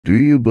Do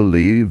you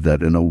believe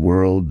that in a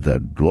world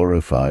that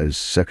glorifies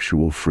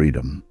sexual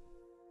freedom,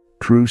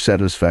 true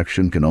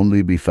satisfaction can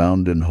only be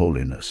found in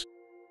holiness?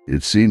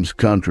 It seems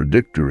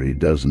contradictory,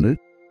 doesn't it?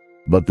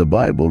 But the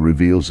Bible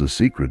reveals a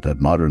secret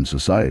that modern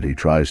society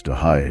tries to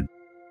hide.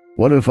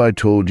 What if I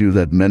told you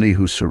that many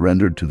who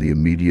surrendered to the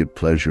immediate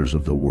pleasures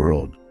of the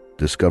world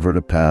discovered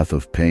a path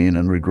of pain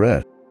and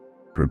regret?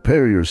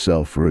 Prepare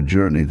yourself for a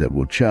journey that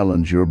will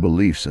challenge your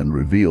beliefs and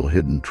reveal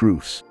hidden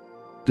truths.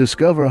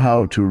 Discover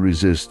how to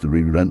resist the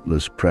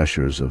relentless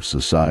pressures of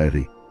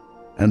society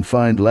and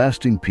find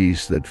lasting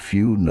peace that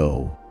few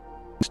know.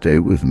 Stay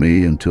with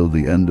me until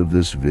the end of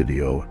this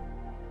video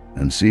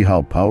and see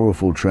how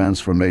powerful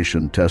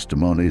transformation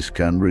testimonies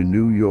can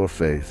renew your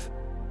faith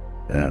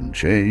and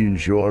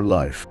change your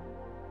life.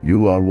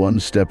 You are one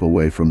step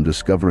away from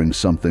discovering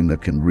something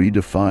that can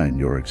redefine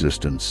your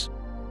existence.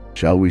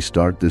 Shall we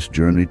start this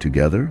journey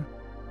together?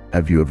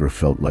 Have you ever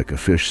felt like a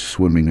fish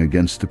swimming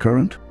against the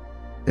current?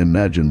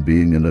 Imagine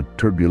being in a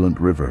turbulent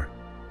river,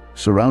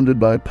 surrounded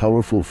by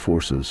powerful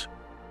forces,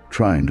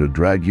 trying to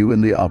drag you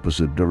in the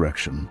opposite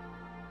direction.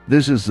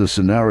 This is the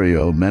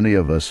scenario many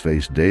of us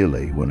face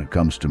daily when it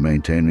comes to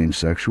maintaining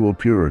sexual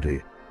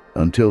purity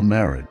until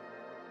marriage.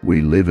 We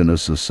live in a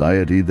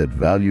society that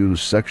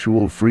values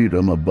sexual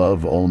freedom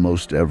above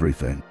almost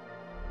everything.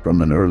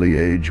 From an early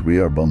age, we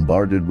are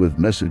bombarded with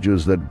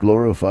messages that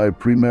glorify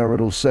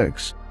premarital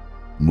sex.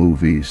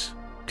 Movies,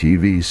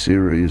 TV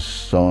series,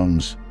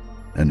 songs,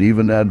 and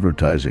even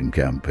advertising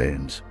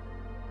campaigns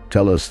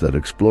tell us that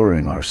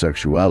exploring our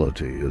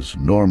sexuality is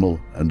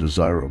normal and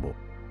desirable.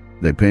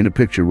 They paint a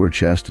picture where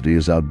chastity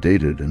is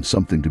outdated and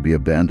something to be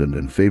abandoned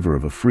in favor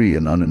of a free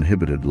and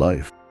uninhibited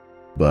life.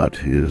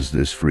 But is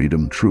this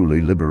freedom truly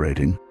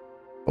liberating?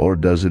 Or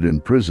does it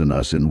imprison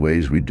us in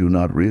ways we do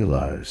not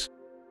realize?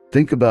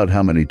 Think about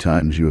how many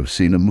times you have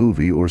seen a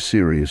movie or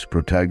series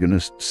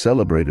protagonist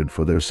celebrated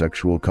for their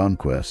sexual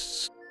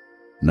conquests.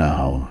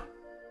 Now,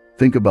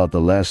 think about the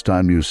last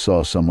time you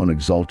saw someone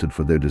exalted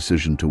for their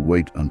decision to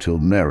wait until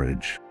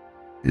marriage.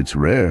 It's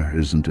rare,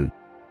 isn't it?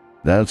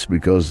 That's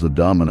because the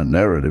dominant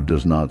narrative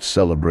does not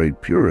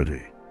celebrate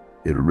purity.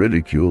 It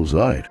ridicules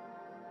it.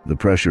 The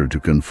pressure to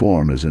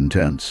conform is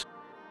intense.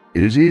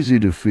 It is easy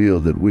to feel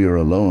that we are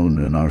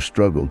alone in our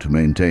struggle to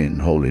maintain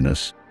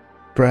holiness.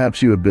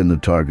 Perhaps you have been the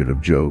target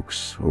of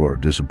jokes or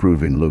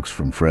disapproving looks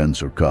from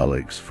friends or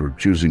colleagues for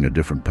choosing a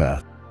different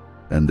path.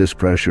 And this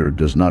pressure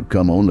does not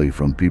come only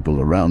from people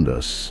around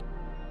us.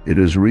 It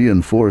is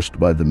reinforced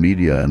by the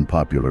media and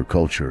popular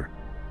culture,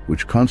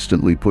 which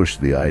constantly push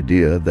the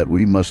idea that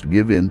we must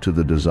give in to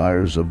the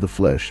desires of the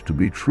flesh to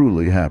be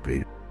truly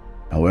happy.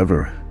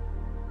 However,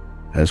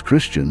 as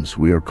Christians,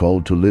 we are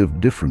called to live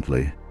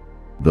differently.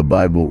 The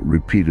Bible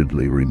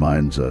repeatedly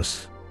reminds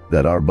us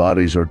that our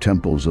bodies are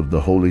temples of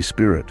the Holy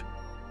Spirit,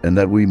 and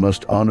that we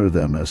must honor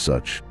them as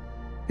such.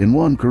 In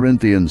 1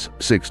 Corinthians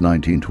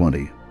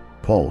 6:19-20,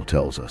 Paul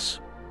tells us,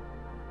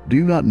 "Do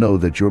you not know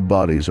that your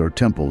bodies are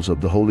temples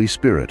of the Holy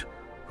Spirit,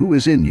 who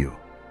is in you,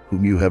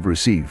 whom you have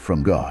received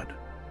from God?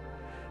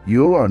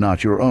 You are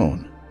not your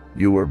own.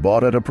 You were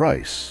bought at a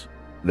price.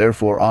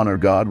 Therefore honor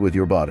God with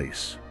your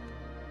bodies."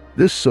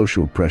 This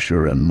social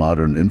pressure and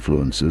modern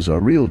influences are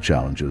real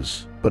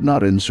challenges, but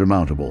not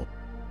insurmountable.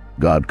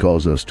 God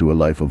calls us to a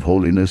life of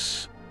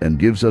holiness and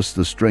gives us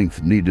the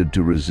strength needed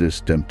to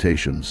resist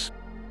temptations.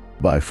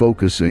 By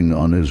focusing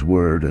on His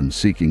Word and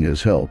seeking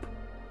His help,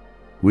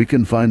 we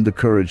can find the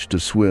courage to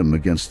swim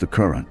against the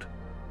current,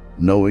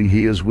 knowing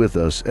He is with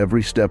us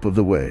every step of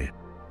the way.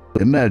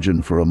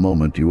 Imagine for a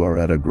moment you are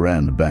at a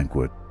grand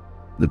banquet.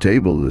 The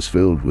table is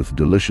filled with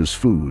delicious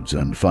foods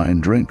and fine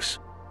drinks.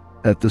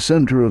 At the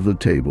center of the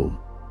table,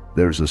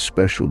 there's a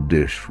special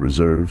dish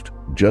reserved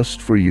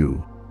just for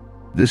you.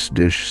 This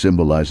dish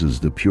symbolizes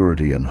the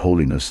purity and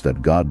holiness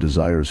that God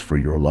desires for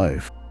your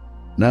life.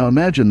 Now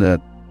imagine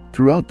that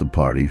throughout the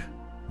party,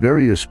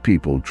 various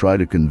people try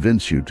to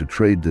convince you to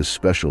trade this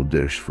special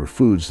dish for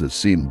foods that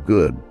seem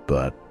good,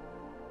 but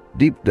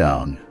deep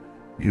down,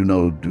 do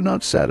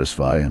not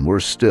satisfy and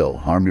worse still,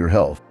 harm your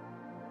health.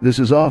 This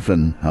is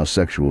often how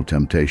sexual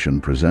temptation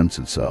presents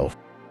itself.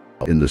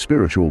 In the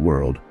spiritual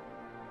world,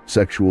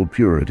 sexual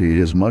purity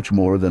is much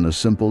more than a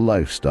simple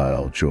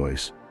lifestyle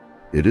choice.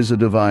 It is a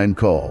divine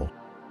call.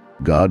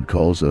 God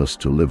calls us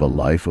to live a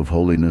life of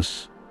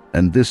holiness,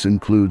 and this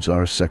includes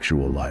our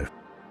sexual life.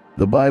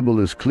 The Bible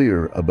is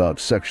clear about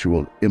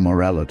sexual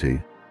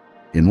immorality.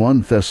 In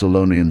 1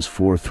 Thessalonians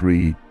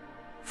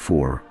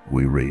 4:3-4,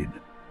 we read,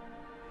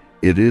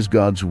 "It is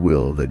God's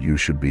will that you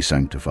should be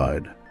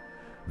sanctified,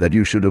 that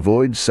you should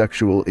avoid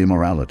sexual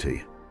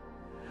immorality,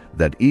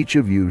 that each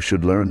of you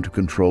should learn to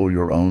control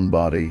your own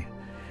body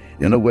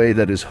in a way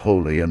that is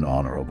holy and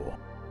honorable."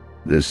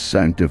 This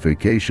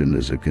sanctification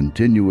is a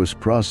continuous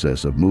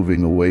process of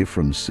moving away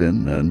from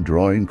sin and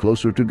drawing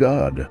closer to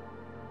God.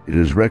 It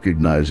is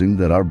recognizing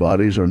that our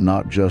bodies are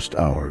not just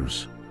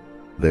ours.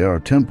 They are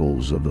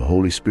temples of the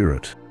Holy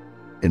Spirit.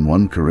 In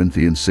 1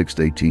 Corinthians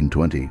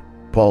 6:18-20,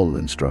 Paul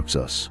instructs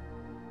us,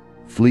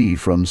 "Flee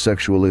from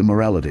sexual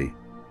immorality.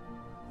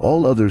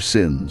 All other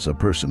sins a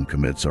person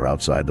commits are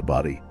outside the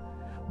body,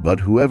 But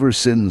whoever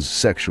sins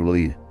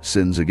sexually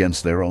sins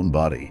against their own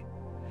body.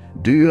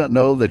 Do you not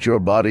know that your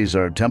bodies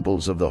are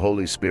temples of the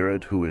Holy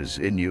Spirit who is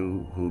in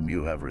you, whom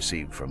you have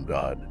received from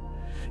God?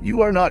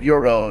 You are not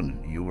your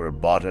own. You were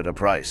bought at a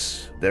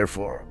price.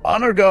 Therefore,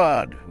 honor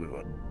God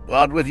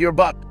with your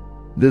body.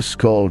 This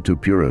call to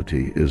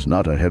purity is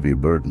not a heavy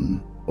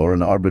burden or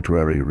an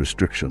arbitrary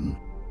restriction.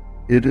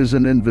 It is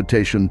an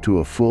invitation to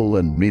a full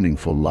and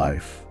meaningful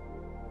life,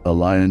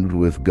 aligned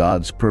with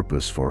God's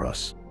purpose for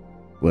us.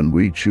 When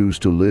we choose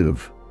to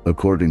live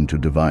according to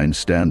divine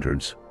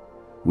standards,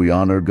 we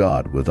honor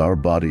God with our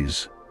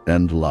bodies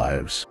and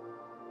lives.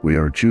 We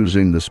are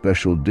choosing the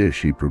special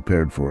dish He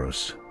prepared for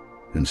us,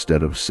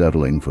 instead of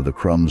settling for the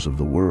crumbs of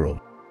the world.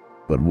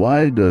 But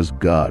why does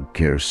God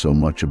care so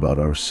much about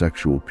our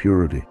sexual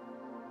purity?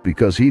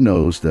 Because He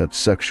knows that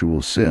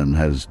sexual sin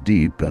has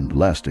deep and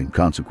lasting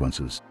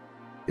consequences.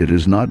 It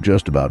is not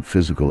just about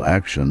physical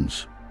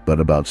actions, but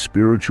about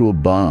spiritual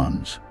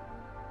bonds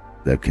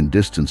that can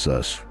distance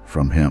us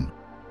from Him.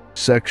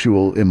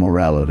 Sexual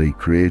immorality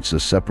creates a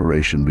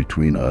separation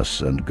between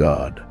us and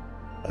God,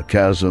 a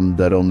chasm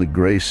that only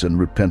grace and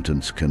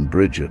repentance can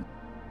bridge it.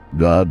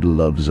 God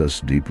loves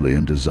us deeply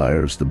and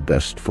desires the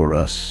best for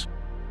us.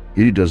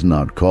 He does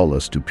not call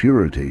us to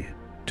purity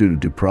to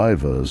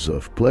deprive us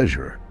of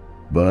pleasure,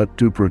 but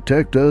to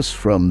protect us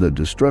from the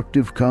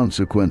destructive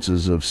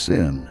consequences of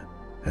sin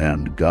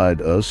and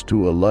guide us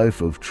to a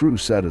life of true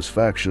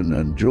satisfaction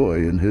and joy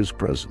in His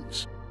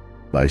presence.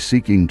 By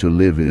seeking to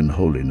live in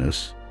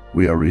holiness,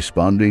 we are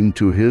responding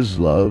to His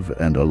love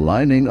and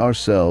aligning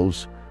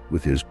ourselves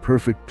with His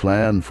perfect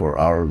plan for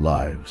our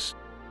lives.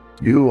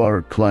 You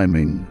are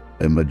climbing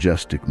a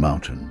majestic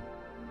mountain,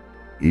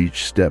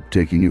 each step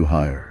taking you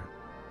higher,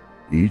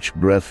 each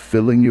breath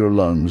filling your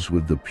lungs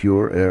with the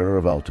pure air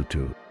of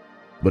altitude.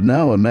 But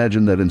now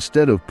imagine that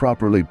instead of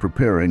properly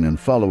preparing and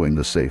following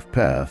the safe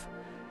path,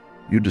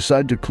 you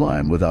decide to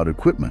climb without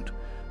equipment,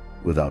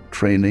 without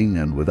training,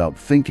 and without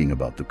thinking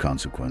about the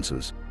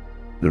consequences.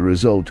 The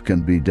result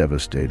can be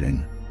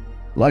devastating.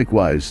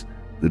 Likewise,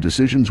 the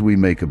decisions we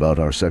make about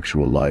our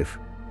sexual life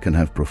can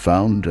have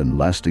profound and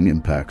lasting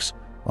impacts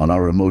on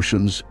our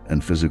emotions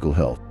and physical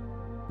health.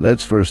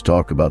 Let's first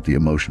talk about the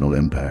emotional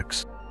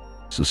impacts.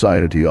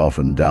 Society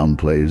often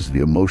downplays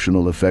the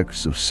emotional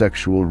effects of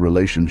sexual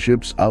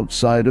relationships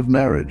outside of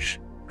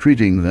marriage,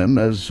 treating them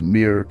as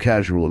mere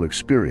casual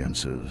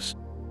experiences.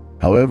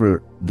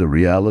 However, the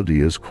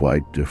reality is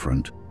quite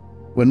different.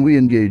 When we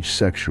engage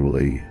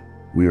sexually,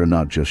 we are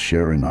not just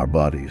sharing our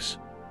bodies,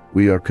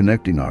 we are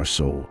connecting our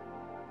soul.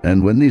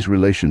 And when these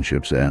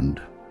relationships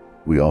end,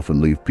 we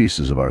often leave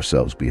pieces of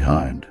ourselves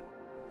behind,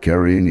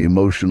 carrying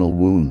emotional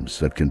wounds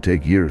that can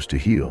take years to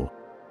heal.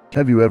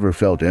 Have you ever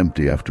felt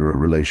empty after a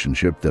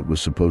relationship that was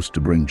supposed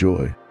to bring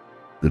joy?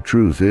 The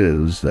truth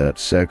is that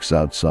sex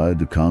outside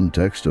the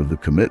context of the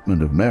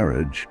commitment of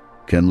marriage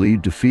can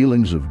lead to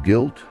feelings of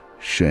guilt,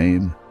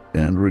 shame,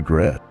 and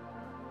regret.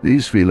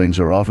 These feelings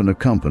are often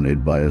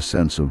accompanied by a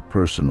sense of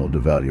personal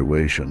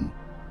devaluation,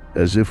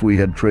 as if we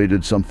had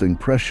traded something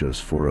precious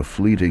for a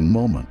fleeting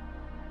moment.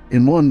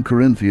 In 1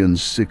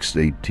 Corinthians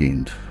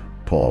 6:18,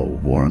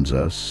 Paul warns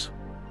us,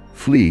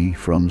 "Flee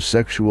from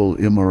sexual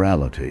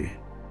immorality.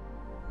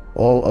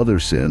 All other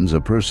sins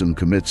a person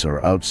commits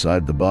are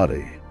outside the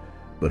body,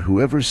 but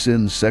whoever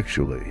sins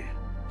sexually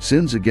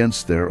sins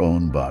against their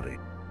own body."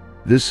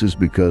 This is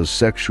because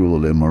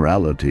sexual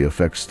immorality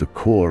affects the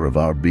core of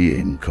our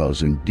being,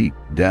 causing deep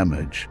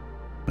damage.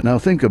 Now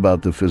think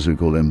about the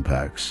physical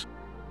impacts.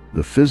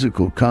 The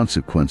physical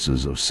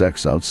consequences of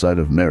sex outside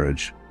of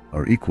marriage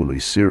are equally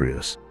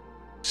serious.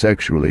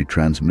 Sexually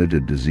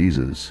transmitted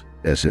diseases,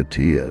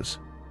 STIs,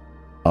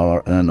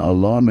 are an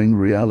alarming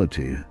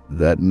reality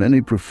that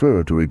many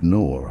prefer to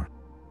ignore.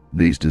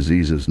 These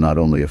diseases not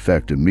only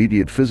affect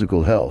immediate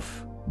physical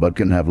health, but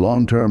can have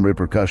long-term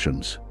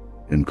repercussions,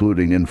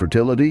 including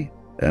infertility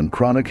and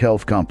chronic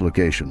health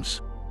complications.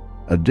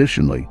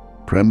 Additionally,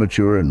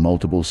 premature and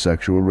multiple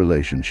sexual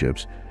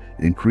relationships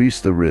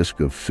increase the risk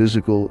of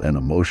physical and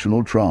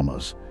emotional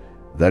traumas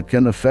that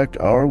can affect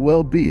our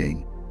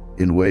well-being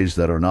in ways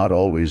that are not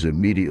always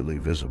immediately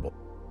visible.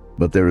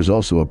 But there is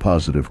also a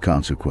positive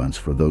consequence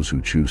for those who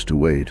choose to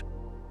wait.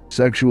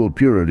 Sexual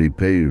purity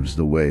paves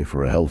the way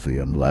for a healthy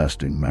and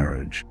lasting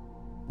marriage.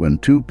 When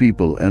two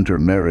people enter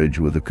marriage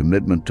with a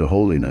commitment to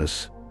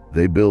holiness,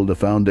 they build a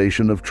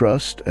foundation of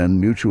trust and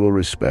mutual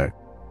respect.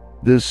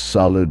 This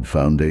solid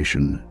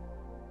foundation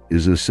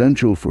is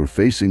essential for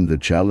facing the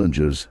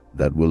challenges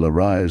that will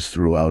arise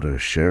throughout a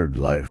shared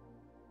life.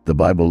 The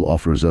Bible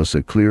offers us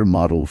a clear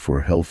model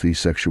for healthy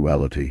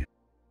sexuality.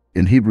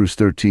 In Hebrews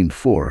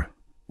 13:4,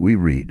 we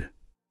read,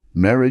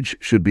 "Marriage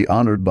should be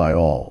honored by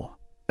all,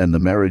 and the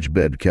marriage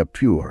bed kept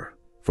pure,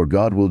 for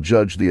God will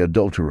judge the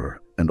adulterer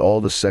and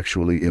all the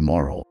sexually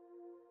immoral."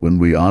 When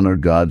we honor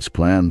God's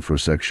plan for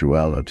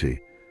sexuality,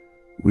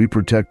 we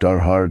protect our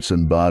hearts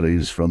and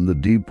bodies from the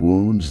deep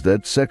wounds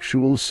that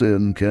sexual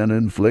sin can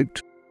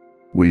inflict.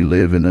 We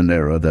live in an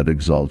era that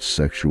exalts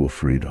sexual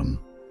freedom,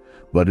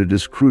 but it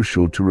is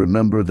crucial to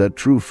remember that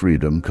true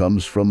freedom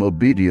comes from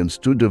obedience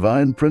to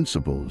divine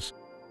principles.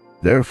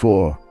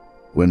 Therefore,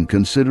 when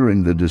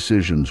considering the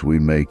decisions we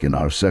make in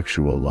our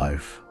sexual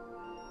life,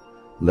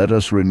 let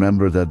us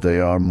remember that they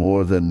are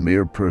more than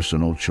mere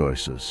personal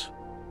choices.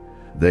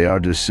 They are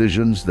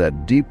decisions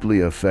that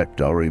deeply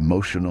affect our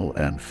emotional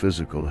and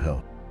physical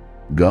health.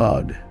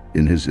 God,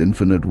 in His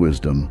infinite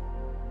wisdom,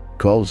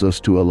 calls us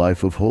to a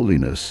life of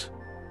holiness,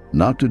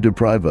 not to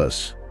deprive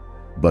us,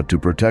 but to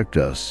protect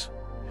us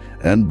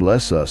and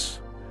bless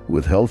us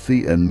with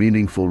healthy and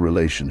meaningful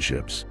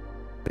relationships.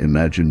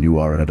 Imagine you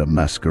are at a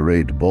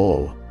masquerade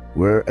ball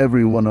where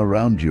everyone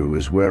around you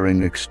is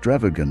wearing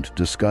extravagant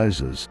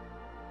disguises.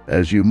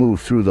 As you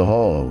move through the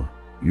hall,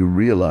 you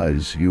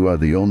realize you are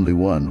the only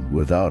one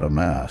without a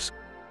mask.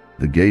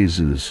 The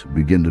gazes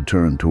begin to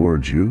turn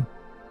towards you,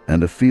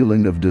 and a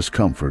feeling of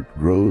discomfort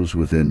grows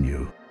within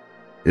you.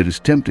 It is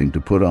tempting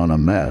to put on a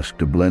mask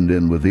to blend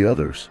in with the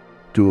others,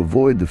 to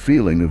avoid the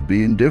feeling of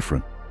being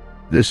different.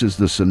 This is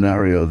the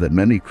scenario that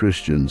many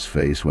Christians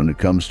face when it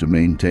comes to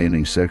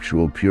maintaining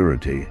sexual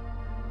purity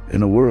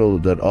in a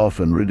world that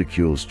often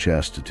ridicules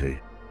chastity.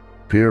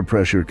 Peer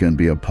pressure can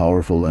be a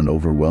powerful and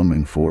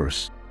overwhelming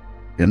force.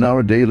 In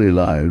our daily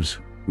lives,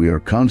 we are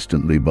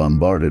constantly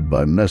bombarded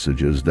by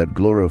messages that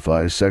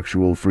glorify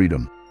sexual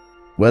freedom.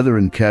 Whether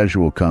in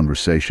casual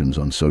conversations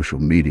on social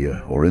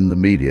media or in the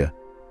media,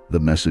 the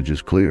message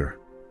is clear.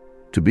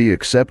 To be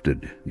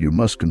accepted, you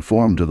must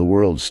conform to the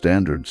world's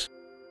standards.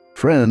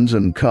 Friends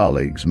and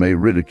colleagues may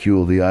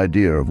ridicule the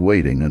idea of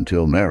waiting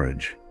until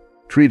marriage,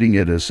 treating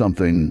it as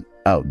something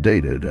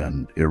outdated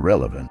and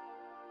irrelevant.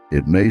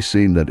 It may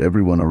seem that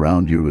everyone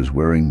around you is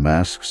wearing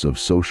masks of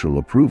social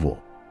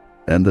approval,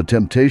 and the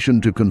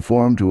temptation to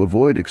conform to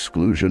avoid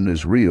exclusion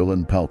is real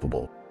and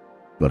palpable.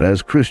 But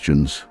as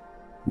Christians,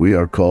 we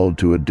are called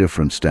to a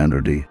different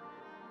standard.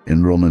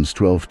 In Romans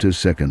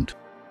 12:2,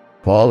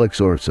 Paul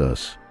exhorts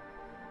us,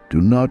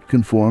 "Do not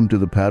conform to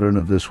the pattern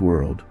of this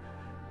world,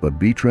 but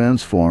be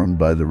transformed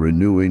by the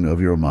renewing of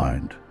your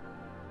mind.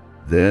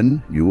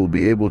 Then you will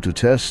be able to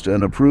test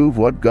and approve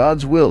what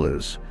God's will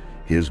is,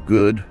 His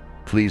good,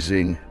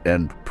 pleasing,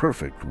 and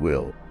perfect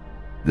will."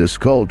 This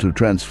call to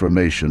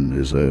transformation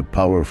is a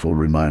powerful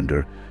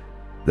reminder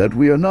that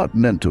we are not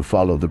meant to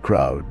follow the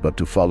crowd, but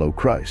to follow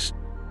Christ.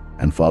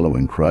 And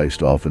following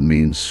Christ often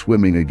means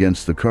swimming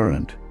against the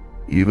current,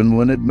 even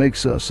when it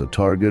makes us a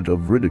target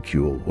of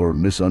ridicule or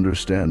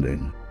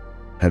misunderstanding.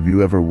 Have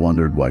you ever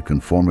wondered why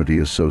conformity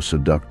is so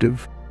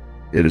seductive?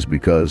 It is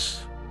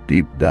because,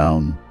 deep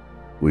down,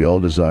 we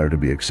all desire to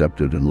be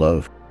accepted and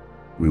loved.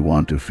 We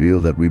want to feel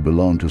that we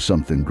belong to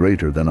something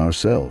greater than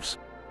ourselves.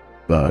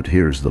 But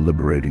here's the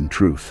liberating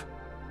truth.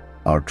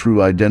 Our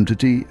true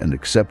identity and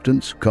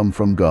acceptance come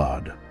from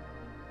God,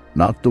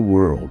 not the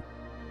world.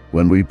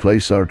 When we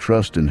place our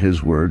trust in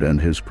His Word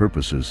and His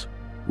purposes,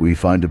 we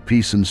find a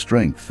peace and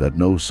strength that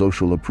no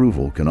social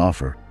approval can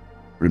offer.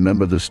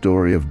 Remember the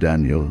story of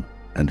Daniel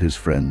and his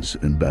friends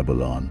in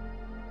Babylon.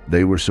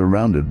 They were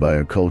surrounded by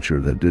a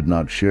culture that did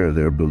not share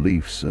their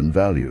beliefs and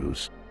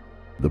values.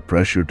 The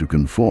pressure to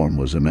conform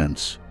was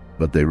immense,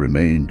 but they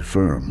remained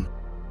firm.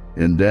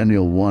 In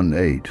Daniel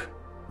 1:8,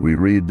 we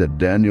read that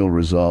Daniel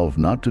resolved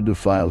not to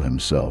defile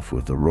himself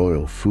with the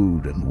royal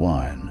food and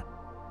wine.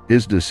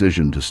 His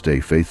decision to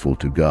stay faithful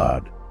to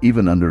God,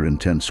 even under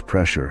intense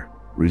pressure,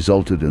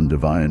 resulted in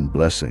divine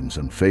blessings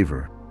and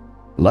favor.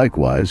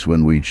 Likewise,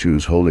 when we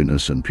choose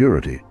holiness and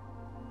purity,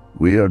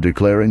 we are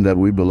declaring that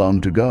we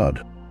belong to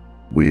God.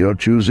 We are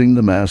choosing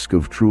the mask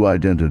of true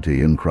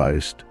identity in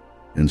Christ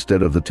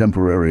instead of the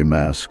temporary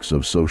masks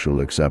of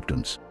social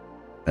acceptance.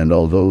 And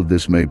although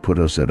this may put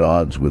us at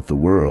odds with the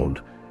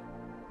world,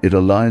 it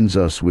aligns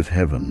us with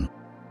heaven.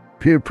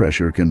 Peer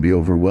pressure can be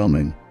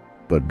overwhelming,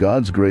 but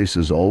God's grace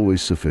is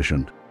always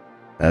sufficient.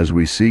 As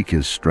we seek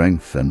His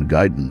strength and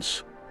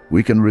guidance,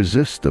 we can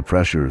resist the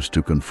pressures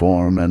to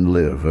conform and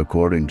live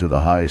according to the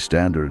high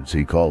standards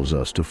He calls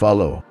us to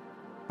follow.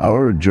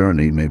 Our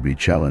journey may be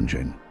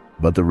challenging,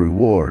 but the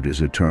reward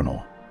is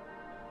eternal.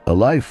 A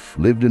life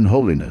lived in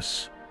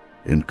holiness,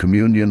 in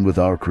communion with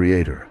our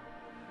Creator,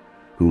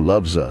 who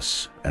loves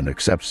us and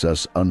accepts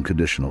us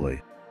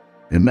unconditionally.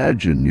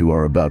 Imagine you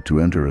are about to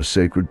enter a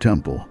sacred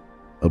temple,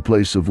 a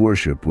place of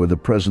worship where the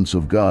presence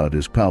of God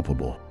is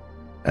palpable.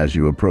 As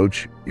you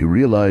approach, you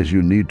realize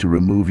you need to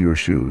remove your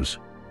shoes,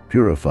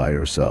 purify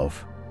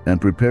yourself,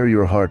 and prepare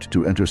your heart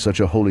to enter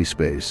such a holy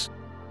space.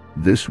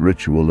 This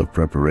ritual of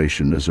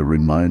preparation is a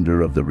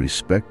reminder of the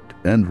respect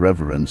and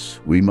reverence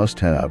we must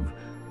have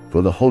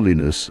for the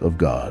holiness of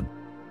God.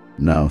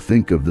 Now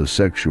think of the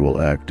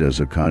sexual act as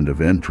a kind of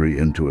entry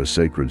into a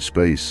sacred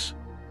space,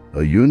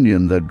 a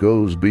union that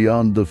goes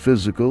beyond the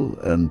physical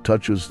and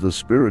touches the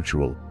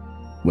spiritual.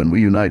 When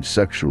we unite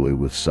sexually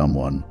with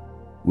someone,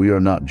 we are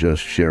not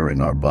just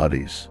sharing our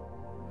bodies.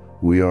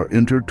 We are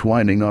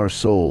intertwining our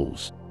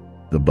souls.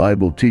 The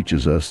Bible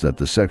teaches us that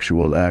the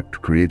sexual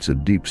act creates a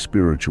deep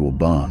spiritual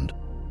bond.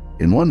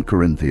 In 1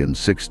 Corinthians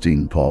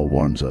 16, Paul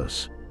warns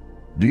us,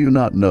 "Do you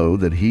not know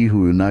that he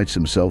who unites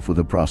himself with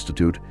a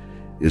prostitute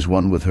is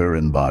one with her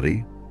in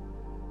body?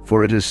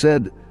 For it is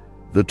said,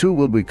 'The two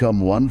will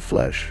become one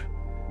flesh.'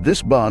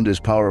 This bond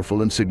is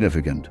powerful and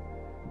significant,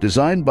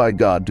 designed by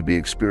God to be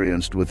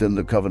experienced within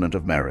the covenant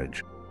of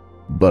marriage.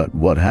 But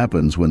what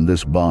happens when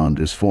this bond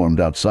is formed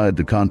outside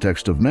the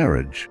context of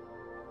marriage?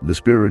 The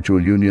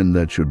spiritual union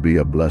that should be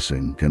a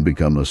blessing can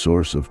become a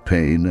source of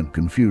pain and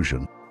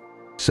confusion.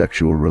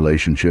 Sexual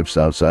relationships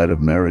outside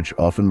of marriage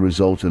often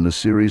result in a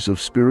series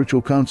of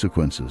spiritual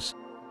consequences.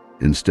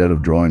 Instead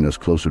of drawing us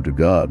closer to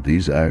God,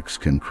 these acts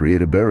can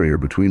create a barrier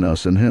between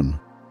us and Him.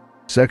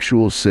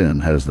 Sexual sin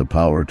has the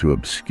power to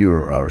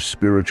obscure our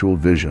spiritual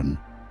vision,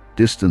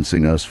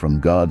 distancing us from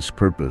God's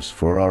purpose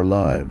for our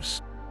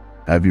lives.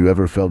 Have you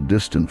ever felt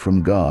distant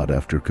from God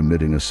after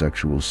committing a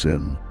sexual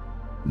sin?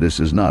 This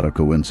is not a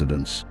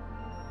coincidence.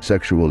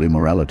 Sexual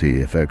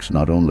immorality affects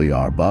not only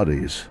our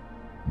bodies,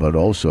 but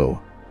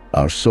also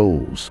our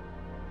souls.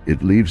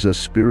 It leaves us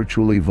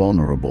spiritually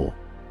vulnerable,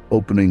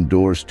 opening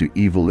doors to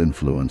evil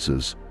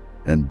influences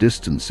and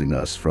distancing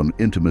us from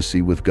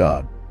intimacy with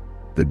God.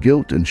 The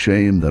guilt and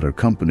shame that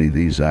accompany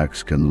these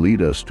acts can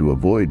lead us to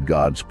avoid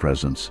God's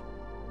presence,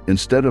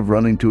 instead of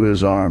running to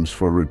His arms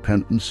for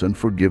repentance and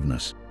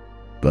forgiveness.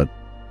 But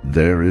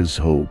there is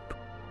hope.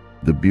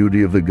 The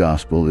beauty of the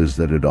gospel is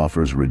that it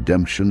offers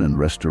redemption and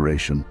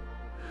restoration,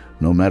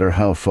 no matter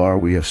how far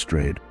we have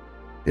strayed.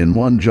 In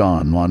 1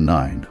 John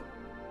 1:9,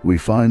 we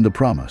find the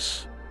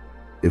promise: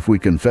 if we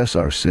confess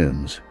our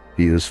sins,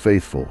 He is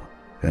faithful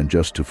and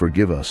just to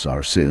forgive us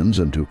our sins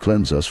and to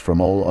cleanse us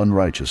from all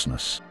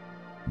unrighteousness.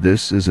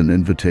 This is an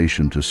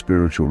invitation to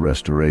spiritual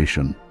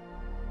restoration,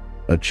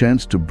 a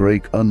chance to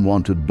break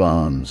unwanted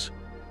bonds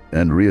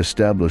and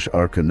reestablish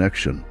our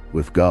connection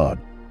with God.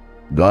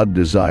 God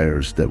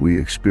desires that we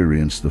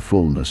experience the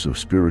fullness of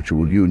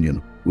spiritual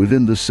union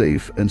within the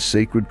safe and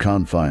sacred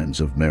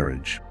confines of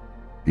marriage.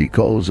 He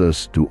calls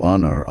us to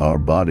honor our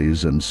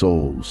bodies and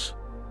souls,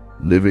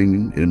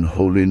 living in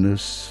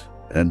holiness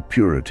and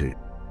purity.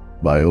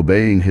 By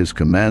obeying His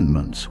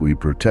commandments, we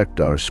protect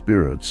our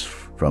spirits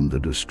from the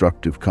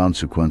destructive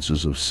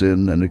consequences of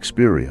sin and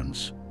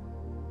experience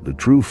the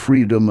true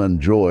freedom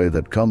and joy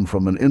that come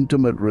from an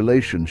intimate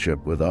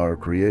relationship with our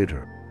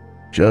Creator.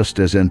 Just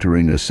as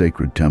entering a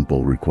sacred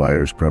temple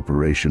requires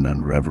preparation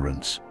and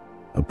reverence,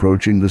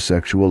 approaching the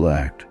sexual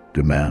act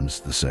demands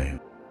the same.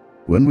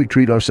 When we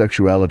treat our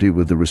sexuality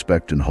with the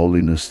respect and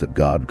holiness that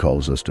God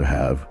calls us to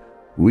have,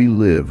 we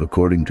live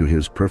according to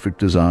His perfect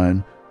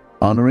design,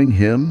 honoring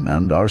Him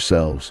and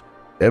ourselves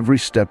every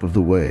step of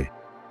the way.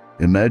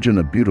 Imagine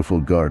a beautiful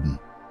garden,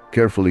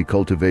 carefully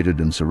cultivated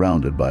and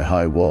surrounded by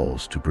high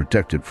walls to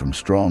protect it from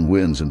strong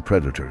winds and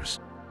predators.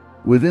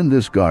 Within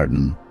this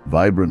garden,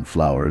 vibrant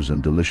flowers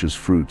and delicious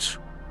fruits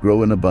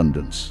grow in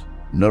abundance,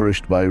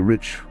 nourished by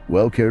rich,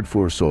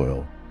 well-cared-for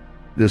soil.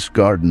 This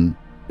garden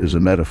is a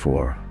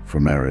metaphor for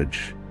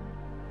marriage,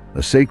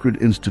 a sacred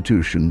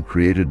institution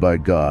created by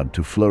God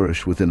to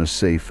flourish within a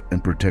safe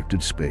and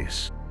protected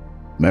space.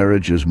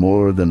 Marriage is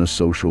more than a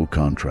social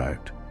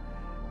contract.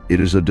 It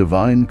is a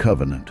divine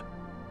covenant,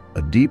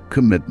 a deep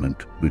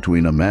commitment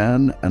between a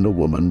man and a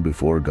woman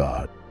before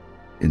God.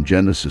 In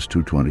Genesis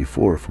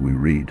 2:24 we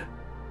read,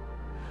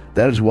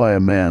 "That is why a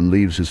man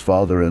leaves his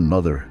father and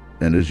mother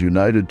and is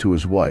united to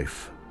his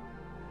wife,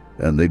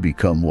 and they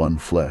become one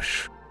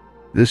flesh."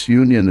 This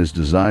union is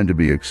designed to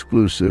be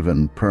exclusive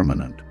and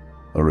permanent,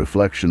 a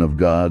reflection of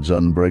God's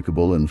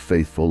unbreakable and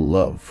faithful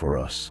love for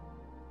us.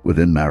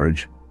 Within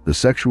marriage, the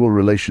sexual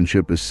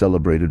relationship is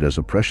celebrated as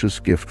a precious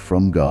gift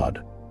from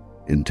God,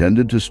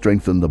 intended to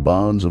strengthen the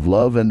bonds of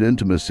love and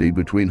intimacy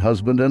between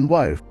husband and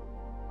wife.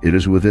 It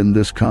is within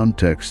this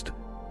context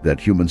that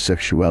human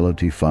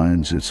sexuality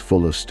finds its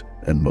fullest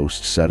and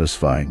most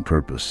satisfying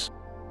purpose.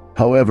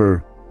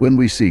 However, when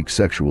we seek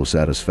sexual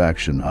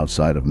satisfaction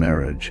outside of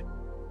marriage,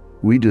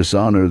 we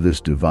dishonor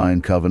this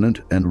divine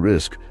covenant and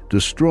risk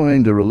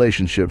destroying the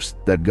relationships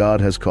that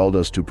God has called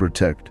us to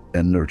protect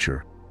and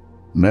nurture.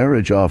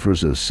 Marriage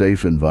offers a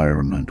safe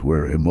environment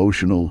where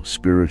emotional,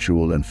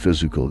 spiritual, and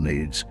physical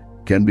needs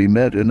can be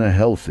met in a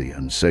healthy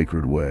and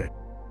sacred way.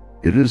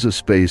 It is a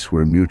space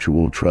where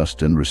mutual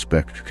trust and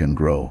respect can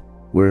grow,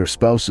 where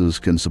spouses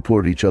can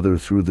support each other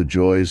through the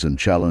joys and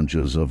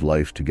challenges of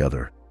life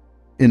together.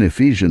 In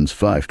Ephesians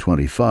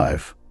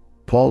 5:25,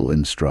 Paul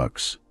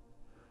instructs,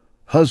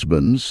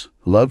 "Husbands,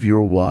 love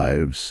your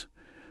wives,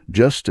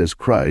 just as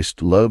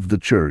Christ loved the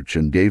church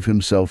and gave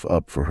Himself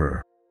up for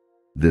her."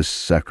 This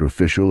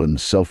sacrificial and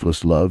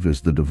selfless love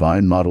is the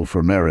divine model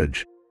for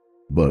marriage.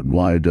 But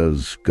why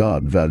does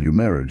God value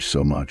marriage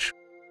so much?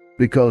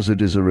 Because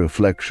it is a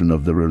reflection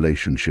of the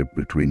relationship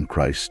between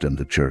Christ and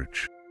the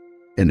church.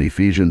 In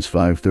Ephesians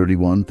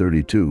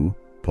 5:31-32,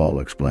 Paul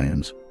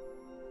explains,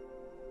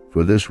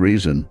 "For this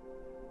reason,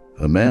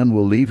 a man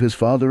will leave his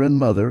father and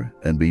mother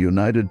and be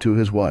united to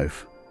his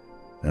wife,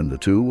 and the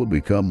two will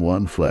become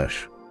one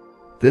flesh."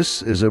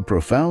 This is a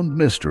profound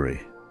mystery.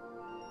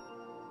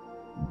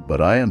 But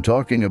I am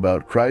talking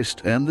about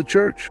Christ and the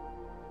church.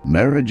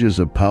 Marriage is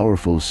a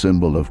powerful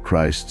symbol of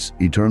Christ's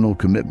eternal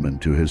commitment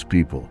to His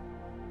people,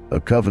 a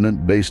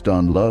covenant based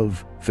on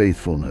love,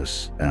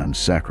 faithfulness, and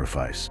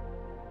sacrifice.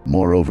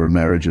 Moreover,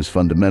 marriage is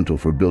fundamental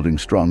for building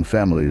strong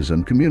families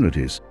and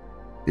communities.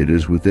 It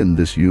is within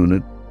this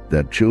unit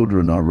that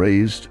children are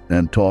raised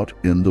and taught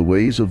in the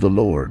ways of the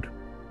Lord,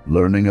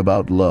 learning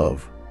about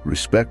love,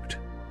 respect,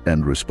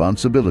 and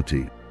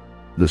responsibility.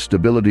 The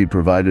stability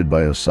provided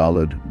by a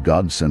solid,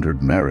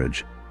 God-centered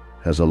marriage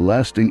has a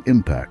lasting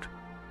impact,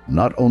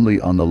 not only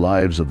on the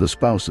lives of the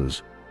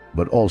spouses,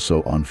 but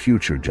also on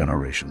future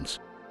generations.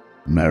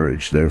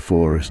 Marriage,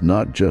 therefore, is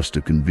not just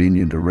a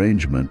convenient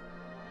arrangement,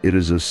 it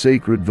is a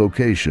sacred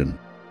vocation.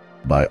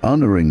 By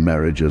honoring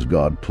marriage as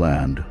God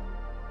planned,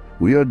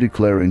 we are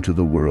declaring to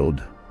the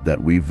world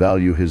that we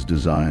value His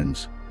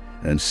designs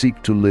and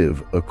seek to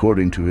live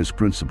according to His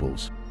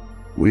principles.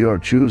 We are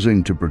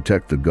choosing to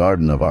protect the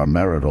garden of our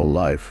marital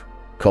life,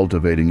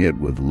 cultivating it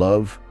with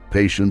love,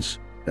 patience,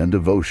 and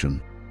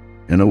devotion.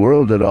 In a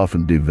world that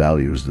often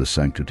devalues the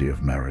sanctity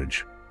of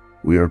marriage,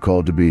 we are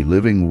called to be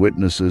living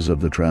witnesses of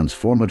the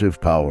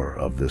transformative power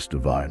of this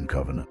divine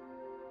covenant.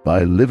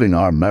 By living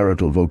our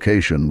marital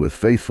vocation with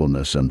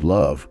faithfulness and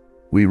love,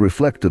 we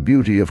reflect the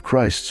beauty of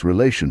Christ's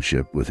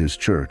relationship with His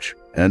church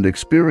and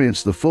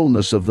experience the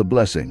fullness of the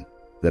blessing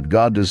that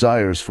God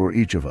desires for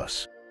each of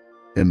us.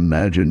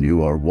 Imagine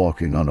you are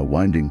walking on a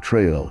winding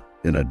trail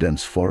in a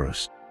dense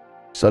forest.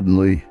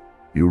 Suddenly,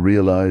 you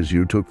realize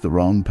you took the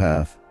wrong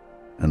path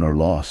and are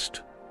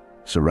lost.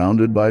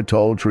 Surrounded by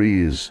tall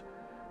trees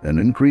and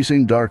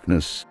increasing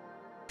darkness,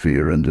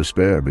 fear and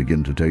despair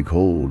begin to take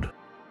hold.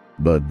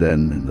 But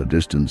then, in the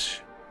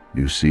distance,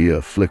 you see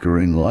a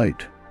flickering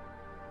light,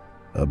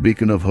 a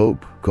beacon of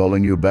hope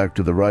calling you back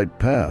to the right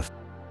path.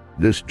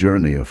 This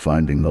journey of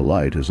finding the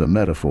light is a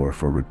metaphor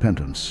for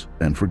repentance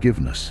and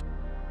forgiveness.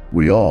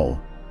 We all,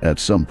 at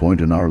some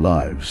point in our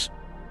lives,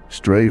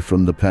 stray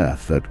from the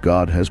path that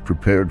God has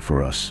prepared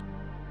for us.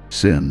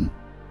 Sin,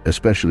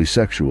 especially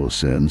sexual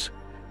sins,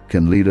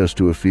 can lead us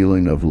to a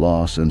feeling of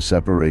loss and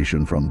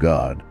separation from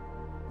God.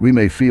 We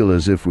may feel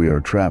as if we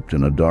are trapped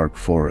in a dark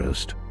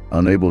forest,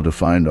 unable to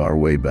find our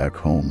way back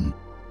home.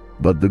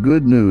 But the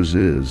good news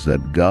is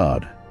that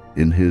God,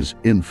 in His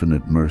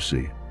infinite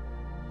mercy,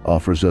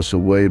 offers us a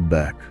way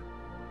back: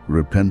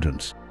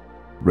 repentance.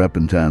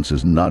 Repentance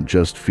is not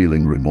just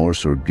feeling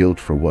remorse or guilt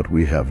for what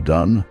we have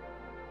done.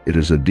 It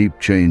is a deep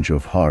change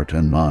of heart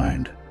and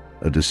mind,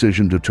 a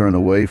decision to turn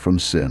away from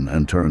sin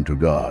and turn to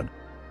God.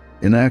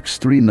 In Acts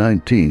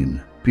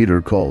 3:19,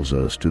 Peter calls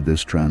us to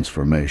this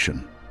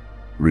transformation.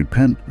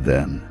 Repent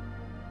then,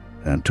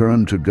 and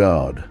turn to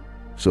God,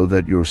 so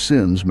that your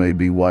sins may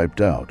be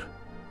wiped out,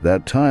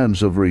 that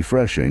times of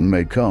refreshing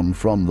may come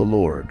from the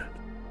Lord.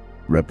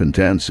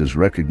 Repentance is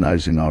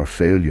recognizing our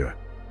failure,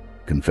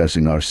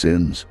 confessing our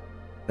sins,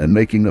 and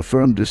making a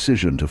firm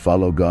decision to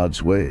follow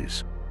God's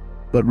ways.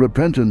 But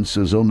repentance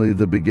is only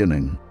the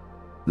beginning.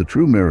 The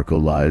true miracle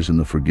lies in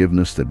the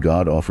forgiveness that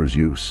God offers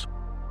you.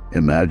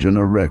 Imagine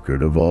a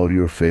record of all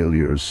your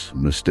failures,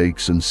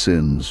 mistakes, and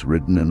sins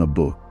written in a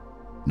book.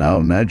 Now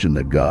imagine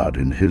that God,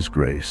 in His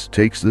grace,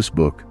 takes this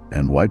book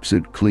and wipes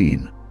it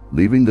clean,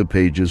 leaving the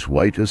pages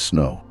white as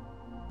snow.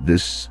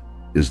 This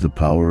is the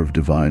power of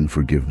divine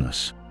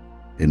forgiveness.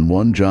 In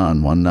 1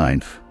 John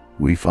 1:9,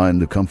 we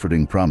find the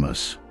comforting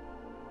promise: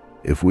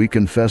 if we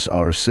confess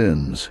our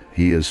sins,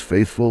 He is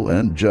faithful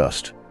and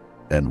just,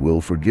 and will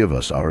forgive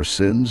us our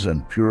sins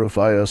and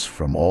purify us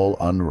from all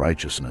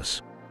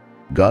unrighteousness.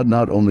 God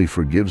not only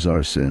forgives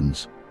our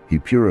sins, He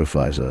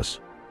purifies us,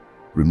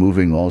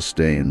 removing all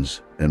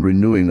stains and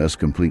renewing us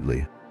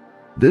completely.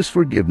 This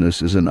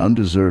forgiveness is an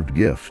undeserved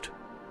gift,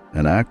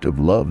 an act of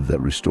love that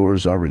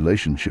restores our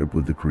relationship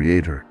with the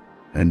Creator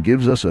and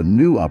gives us a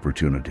new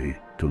opportunity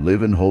to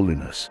live in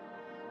holiness.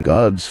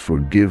 God's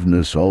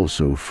forgiveness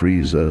also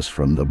frees us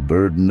from the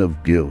burden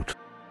of guilt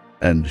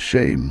and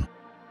shame.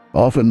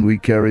 Often we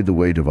carry the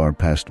weight of our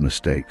past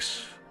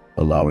mistakes,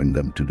 allowing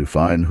them to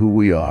define who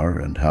we are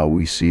and how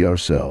we see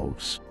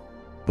ourselves.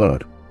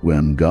 But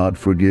when God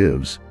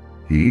forgives,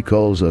 He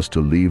calls us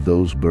to leave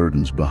those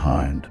burdens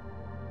behind.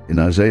 In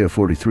Isaiah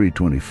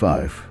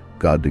 43:25,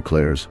 God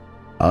declares,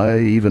 "I,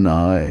 even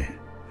I,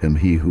 am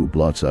He who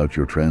blots out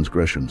your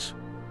transgressions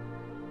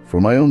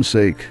for my own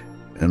sake,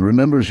 and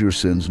remembers your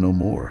sins no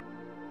more."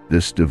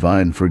 This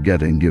divine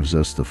forgetting gives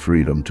us the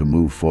freedom to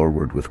move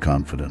forward with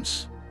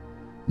confidence,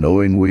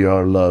 knowing we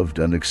are loved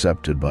and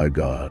accepted by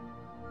God.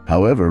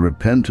 However,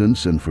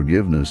 repentance and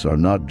forgiveness are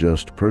not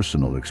just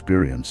personal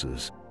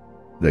experiences.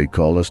 They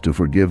call us to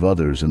forgive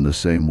others in the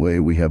same way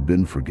we have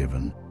been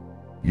forgiven.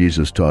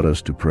 Jesus taught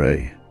us to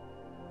pray,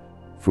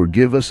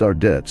 "Forgive us our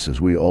debts as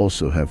we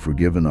also have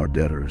forgiven our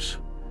debtors."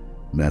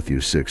 Matthew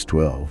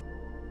 6:12.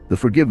 The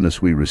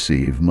forgiveness we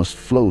receive must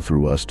flow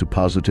through us to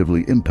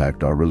positively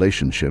impact our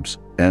relationships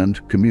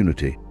and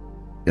community.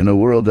 In a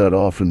world that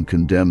often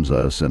condemns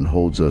us and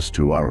holds us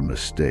to our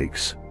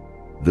mistakes,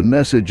 the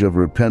message of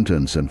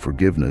repentance and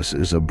forgiveness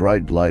is a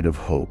bright light of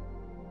hope.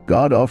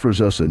 God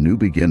offers us a new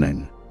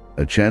beginning,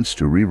 a chance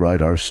to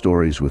rewrite our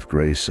stories with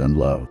grace and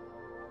love.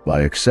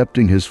 By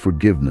accepting His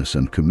forgiveness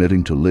and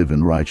committing to live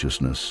in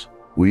righteousness,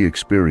 we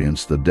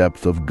experience the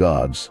depth of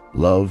God's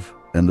love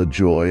and the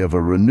joy of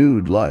a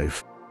renewed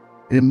life.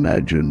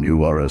 Imagine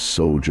you are a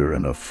soldier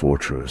in a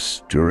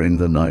fortress during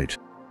the night.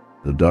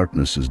 The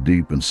darkness is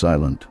deep and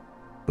silent,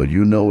 but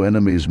you know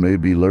enemies may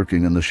be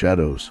lurking in the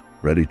shadows,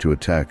 ready to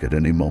attack at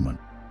any moment.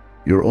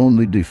 Your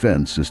only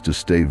defense is to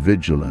stay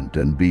vigilant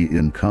and be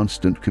in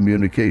constant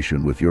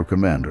communication with your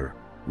commander,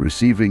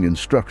 receiving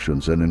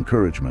instructions and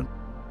encouragement.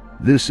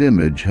 This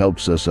image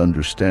helps us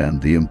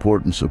understand the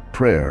importance of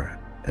prayer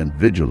and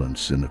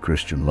vigilance in the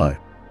Christian life.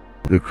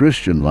 The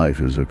Christian life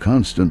is a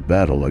constant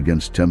battle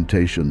against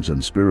temptations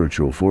and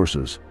spiritual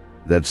forces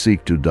that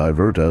seek to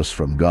divert us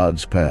from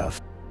God's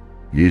path.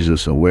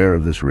 Jesus, aware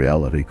of this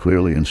reality,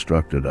 clearly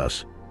instructed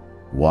us,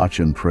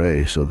 "Watch and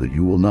pray so that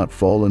you will not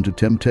fall into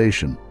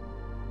temptation.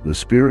 The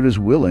spirit is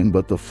willing,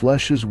 but the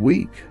flesh is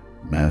weak."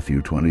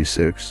 Matthew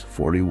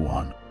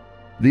 26:41.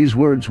 These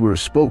words were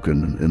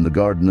spoken in the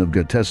Garden of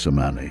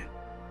Gethsemane,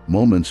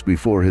 moments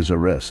before his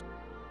arrest.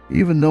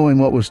 Even knowing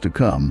what was to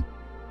come,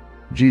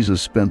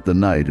 Jesus spent the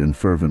night in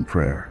fervent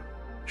prayer,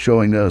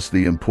 showing us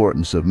the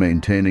importance of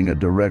maintaining a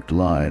direct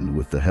line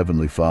with the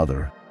Heavenly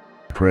Father.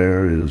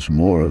 Prayer is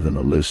more than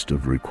a list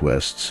of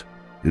requests.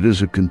 It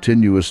is a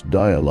continuous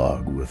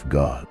dialogue with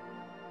God.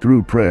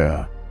 Through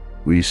prayer,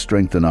 we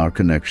strengthen our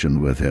connection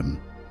with Him,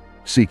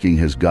 seeking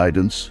His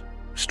guidance,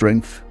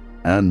 strength,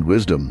 and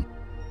wisdom.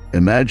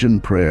 Imagine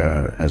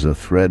prayer as a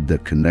thread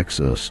that connects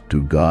us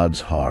to God's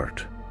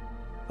heart,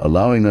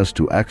 allowing us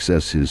to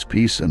access His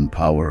peace and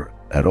power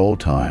at all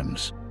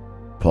times.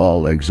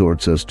 Paul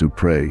exhorts us to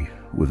pray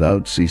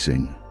without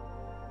ceasing.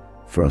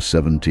 Verse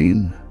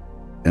 17,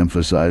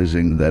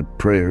 emphasizing that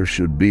prayer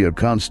should be a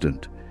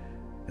constant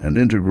and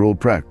integral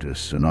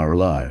practice in our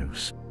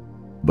lives.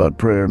 But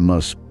prayer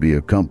must be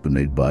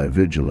accompanied by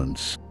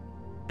vigilance.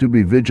 To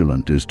be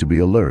vigilant is to be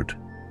alert,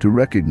 to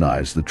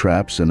recognize the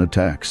traps and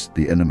attacks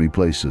the enemy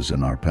places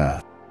in our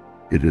path.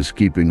 It is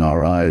keeping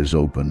our eyes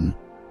open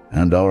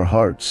and our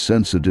hearts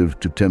sensitive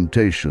to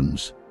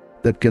temptations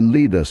that can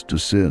lead us to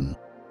sin.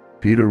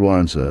 Peter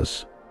warns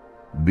us,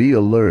 "Be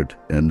alert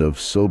and of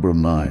sober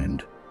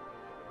mind.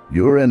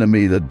 Your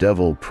enemy, the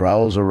devil,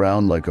 prowls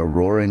around like a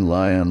roaring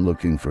lion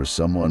looking for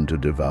someone to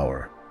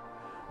devour."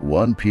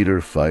 1 Peter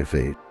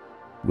 5:8.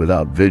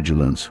 Without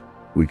vigilance,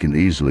 we can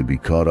easily be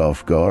caught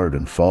off guard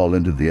and fall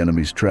into the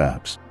enemy's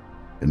traps.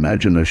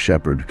 Imagine a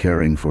shepherd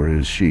caring for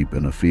his sheep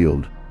in a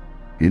field.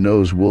 He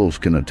knows wolves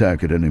can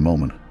attack at any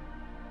moment,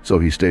 so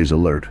he stays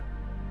alert,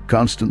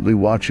 constantly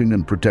watching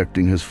and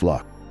protecting his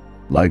flock.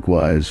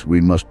 Likewise,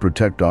 we must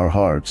protect our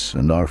hearts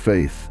and our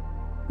faith,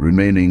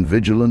 remaining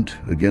vigilant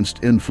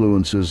against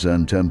influences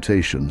and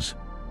temptations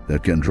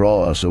that can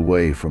draw us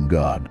away from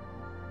God.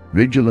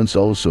 Vigilance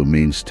also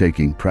means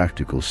taking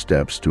practical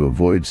steps to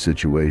avoid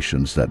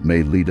situations that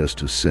may lead us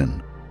to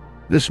sin.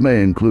 This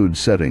may include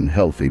setting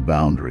healthy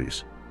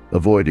boundaries,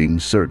 avoiding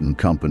certain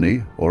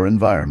company or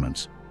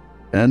environments,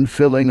 and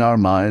filling our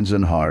minds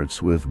and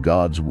hearts with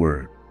God's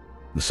Word.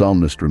 The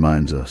psalmist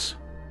reminds us,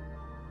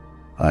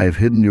 "I have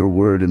hidden your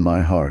word in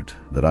my heart,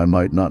 that I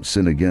might not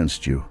sin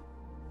against you."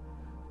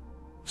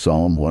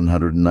 Psalm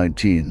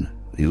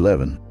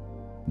 119:11.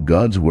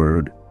 God's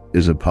Word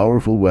is a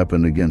powerful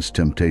weapon against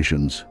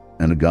temptations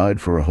and a guide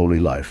for a holy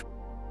life.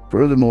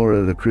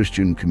 Furthermore, the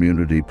Christian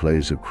community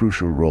plays a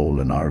crucial role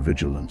in our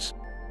vigilance.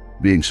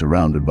 Being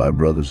surrounded by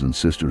brothers and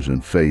sisters in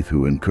faith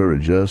who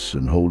encourage us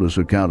and hold us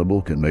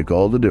accountable can make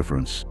all the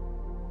difference.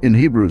 In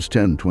Hebrews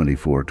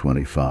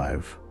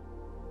 10:24-25,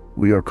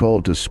 we are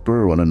called to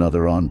spur one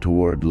another on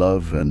toward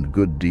love and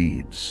good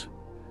deeds,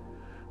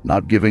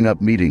 not giving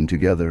up meeting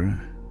together,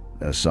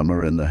 as some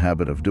are in the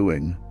habit of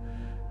doing,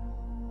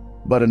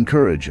 but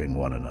encouraging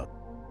one another.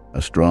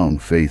 A strong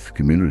faith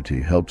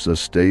community helps us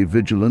stay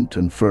vigilant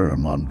and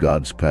firm on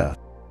God's path.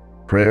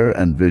 Prayer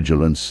and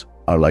vigilance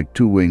are like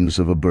two wings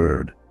of a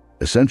bird,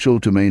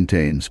 essential to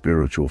maintain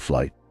spiritual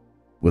flight.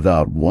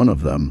 Without one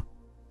of them,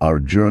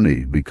 our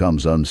journey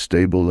becomes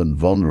unstable and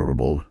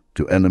vulnerable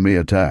to enemy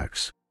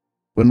attacks.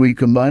 When we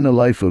combine a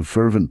life of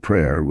fervent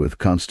prayer with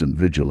constant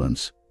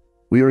vigilance,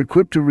 we are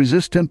equipped to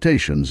resist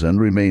temptations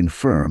and remain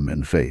firm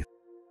in faith.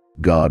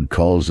 God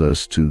calls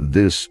us to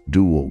this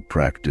dual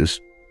practice,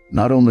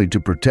 not only to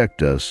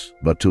protect us,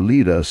 but to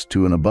lead us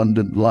to an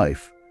abundant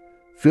life,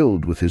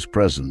 filled with His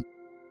presence.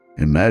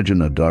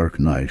 Imagine a dark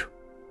night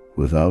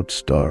without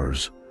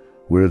stars,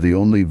 where the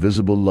only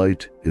visible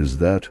light is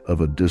that of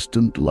a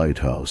distant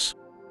lighthouse.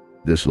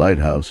 This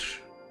lighthouse,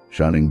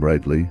 shining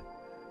brightly,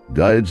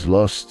 guides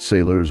lost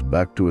sailors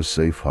back to a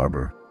safe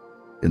harbor.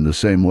 In the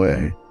same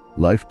way,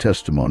 life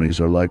testimonies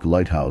are like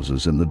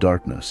lighthouses in the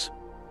darkness,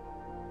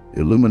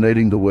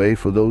 illuminating the way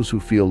for those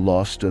who feel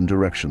lost and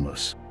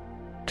directionless.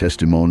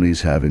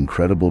 Testimonies have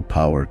incredible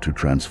power to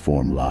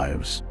transform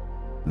lives.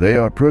 They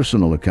are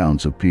personal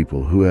accounts of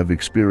people who have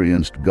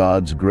experienced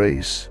God's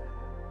grace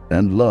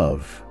and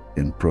love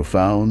in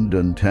profound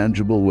and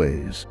tangible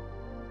ways.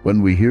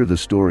 When we hear the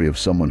story of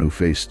someone who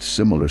faced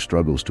similar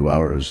struggles to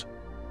ours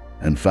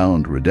and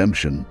found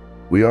redemption,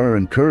 we are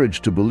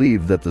encouraged to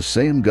believe that the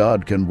same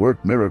God can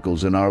work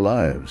miracles in our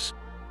lives.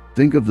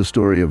 Think of the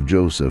story of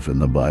Joseph in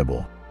the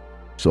Bible.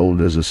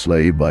 Sold as a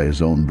slave by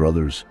his own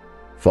brothers,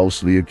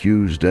 falsely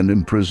accused and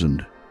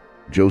imprisoned,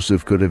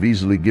 Joseph could have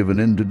easily given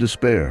in to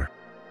despair.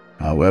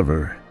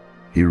 However,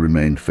 he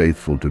remained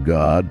faithful to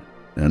God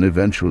and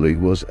eventually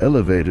was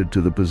elevated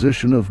to the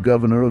position of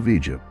governor of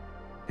Egypt.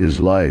 His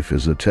life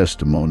is a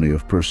testimony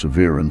of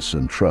perseverance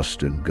and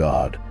trust in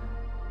God,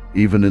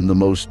 even in the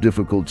most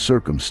difficult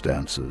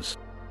circumstances.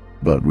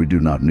 But we do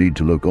not need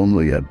to look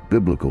only at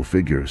biblical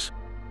figures.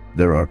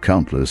 There are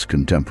countless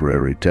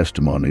contemporary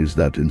testimonies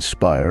that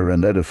inspire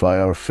and edify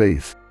our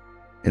faith.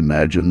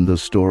 Imagine the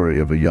story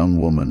of a young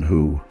woman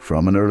who,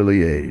 from an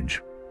early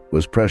age,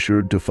 was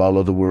pressured to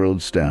follow the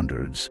world's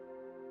standards.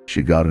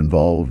 She got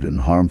involved in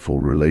harmful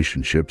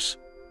relationships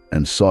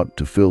and sought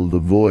to fill the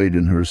void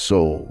in her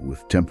soul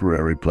with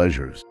temporary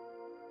pleasures.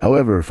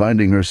 However,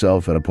 finding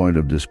herself at a point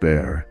of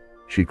despair,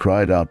 she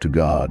cried out to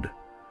God,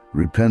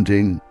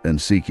 repenting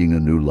and seeking a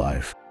new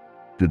life.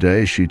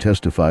 Today, she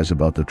testifies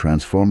about the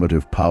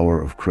transformative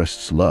power of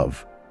Christ's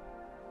love,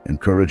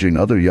 encouraging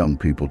other young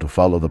people to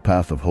follow the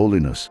path of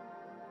holiness.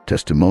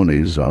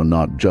 Testimonies are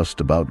not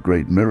just about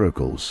great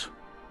miracles.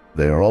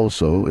 They are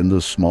also in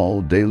the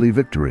small daily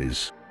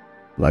victories,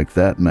 like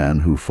that man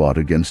who fought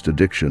against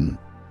addiction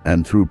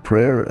and through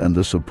prayer and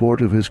the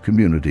support of his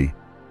community,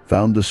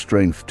 found the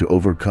strength to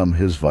overcome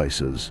his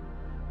vices.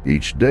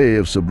 Each day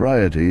of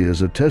sobriety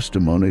is a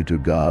testimony to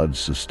God's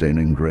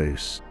sustaining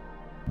grace.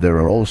 There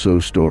are also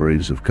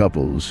stories of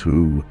couples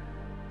who,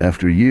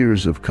 after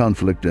years of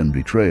conflict and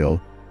betrayal,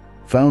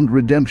 found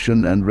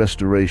redemption and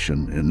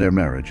restoration in their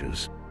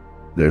marriages.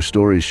 Their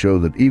stories show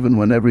that even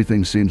when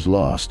everything seems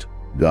lost,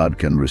 God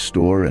can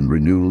restore and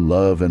renew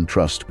love and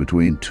trust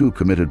between two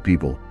committed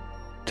people.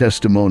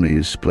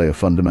 Testimonies play a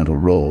fundamental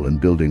role in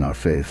building our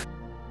faith.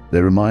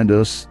 They remind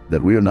us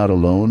that we are not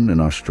alone in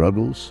our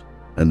struggles,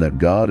 and that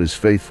God is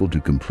faithful to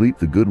complete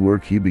the good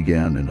work He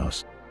began in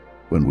us.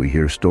 When we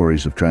hear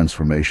stories of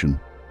transformation,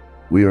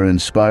 we are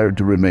inspired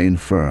to remain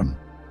firm,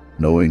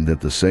 knowing that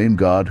the same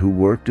God who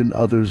worked in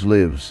others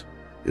lives,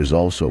 is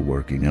also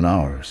working in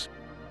ours.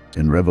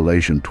 In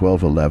Revelation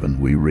 12:11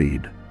 we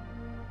read,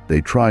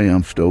 "They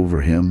triumphed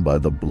over him by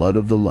the blood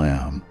of the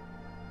Lamb,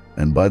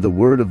 and by the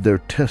word of their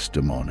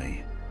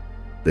testimony.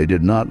 They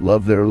did not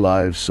love their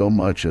lives so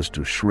much as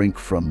to shrink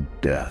from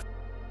death."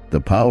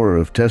 The power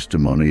of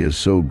testimony is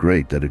so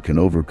great that it can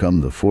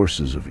overcome the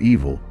forces of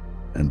evil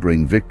and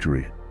bring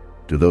victory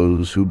to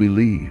those who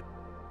believe.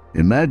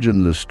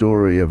 Imagine the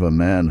story of a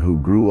man who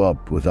grew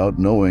up without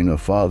knowing a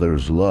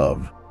father's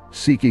love,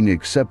 seeking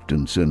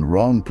acceptance in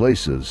wrong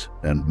places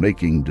and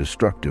making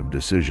destructive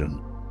decisions.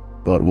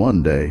 But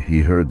one day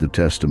he heard the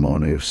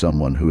testimony of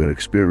someone who had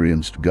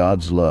experienced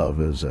God's love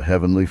as a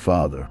heavenly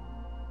Father.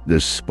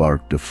 This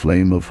sparked a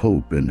flame of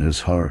hope in his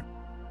heart.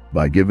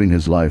 By giving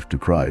his life to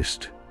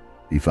Christ,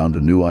 he found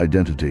a new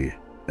identity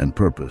and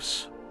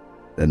purpose.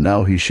 And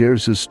now he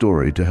shares his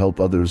story to help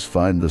others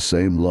find the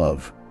same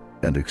love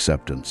and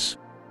acceptance.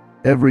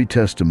 Every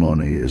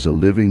testimony is a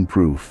living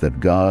proof that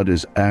God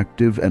is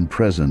active and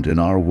present in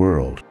our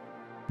world.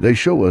 They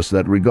show us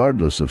that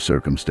regardless of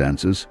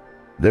circumstances,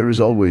 there is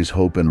always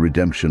hope and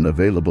redemption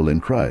available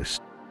in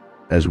Christ.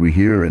 As we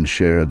hear and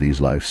share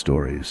these life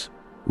stories,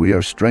 we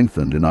are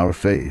strengthened in our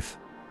faith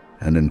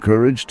and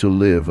encouraged to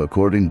live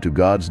according to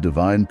God's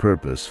divine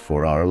purpose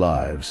for our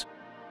lives.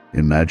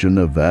 Imagine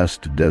a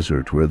vast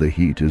desert where the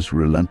heat is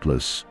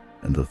relentless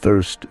and the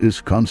thirst is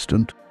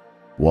constant.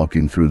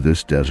 Walking through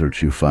this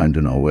desert, you find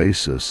an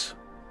oasis,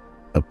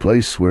 a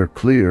place where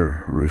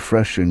clear,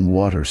 refreshing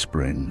water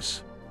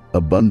springs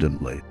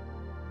abundantly.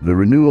 The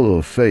renewal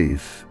of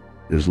faith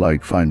is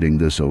like finding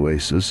this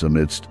oasis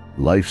amidst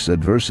life's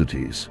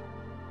adversities,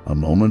 a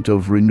moment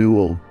of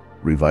renewal,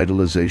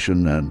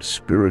 revitalization, and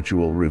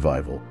spiritual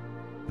revival.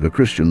 The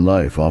Christian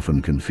life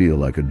often can feel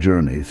like a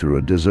journey through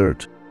a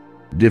desert.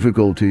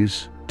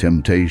 Difficulties,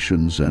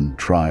 temptations, and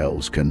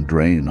trials can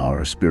drain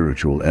our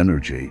spiritual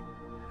energy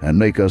and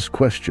make us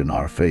question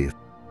our faith.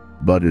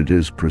 But it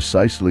is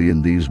precisely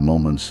in these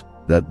moments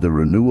that the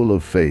renewal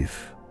of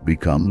faith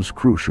becomes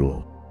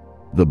crucial.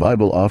 The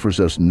Bible offers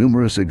us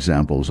numerous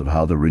examples of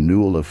how the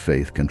renewal of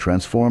faith can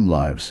transform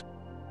lives.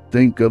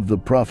 Think of the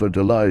prophet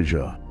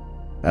Elijah.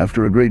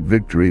 After a great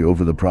victory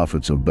over the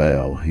prophets of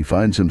Baal, he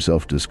finds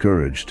himself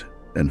discouraged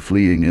and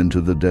fleeing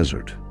into the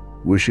desert,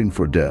 wishing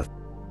for death.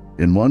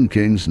 In 1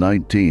 Kings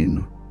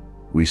 19,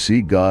 we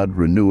see God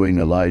renewing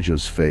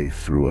Elijah's faith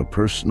through a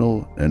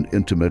personal and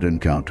intimate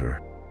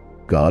encounter.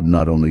 God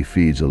not only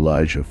feeds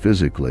Elijah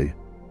physically,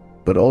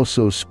 but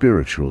also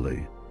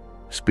spiritually,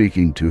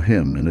 speaking to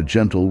him in a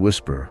gentle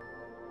whisper.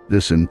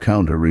 This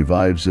encounter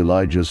revives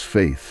Elijah's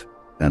faith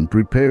and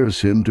prepares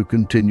him to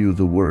continue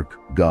the work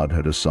God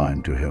had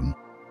assigned to him.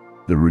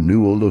 The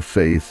renewal of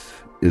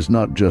faith is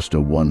not just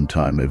a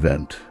one-time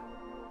event,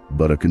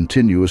 but a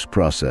continuous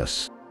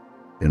process.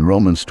 In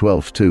Romans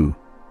 12:2,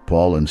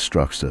 Paul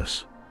instructs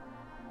us,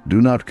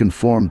 "Do not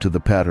conform to the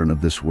pattern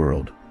of this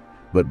world,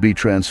 but be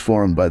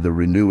transformed by the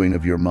renewing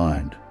of your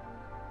mind.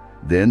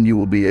 Then you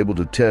will be able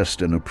to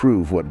test and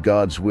approve what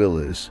God's will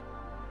is,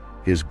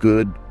 His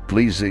good,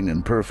 pleasing,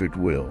 and perfect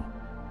will."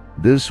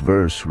 This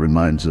verse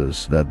reminds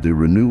us that the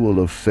renewal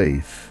of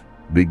faith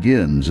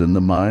begins in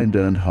the mind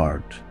and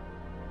heart,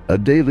 a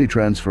daily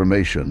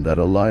transformation that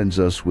aligns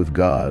us with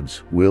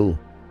God's will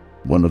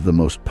One of the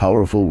most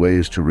powerful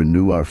ways to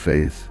renew our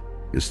faith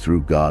is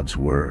through God's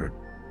Word.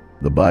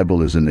 The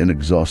Bible is an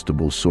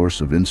inexhaustible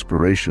source of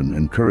inspiration,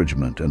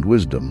 encouragement, and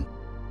wisdom.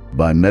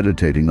 By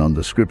meditating on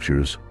the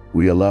Scriptures,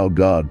 we allow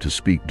God to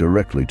speak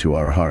directly to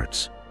our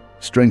hearts,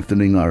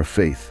 strengthening our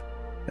faith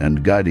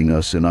and guiding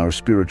us in our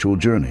spiritual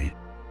journey.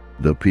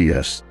 The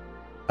P.S.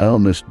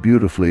 Psalmist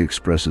beautifully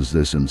expresses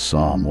this in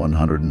Psalm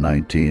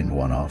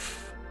 119:1.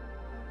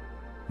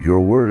 Your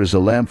word is a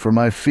lamp for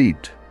my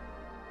feet,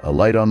 a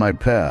light on my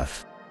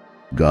path.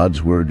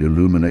 God's Word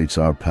illuminates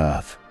our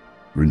path,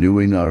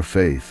 renewing our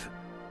faith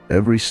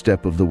every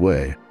step of the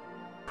way.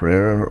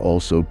 Prayer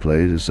also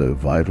plays a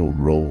vital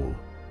role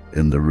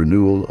in the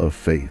renewal of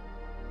faith.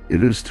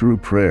 It is through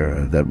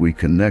prayer that we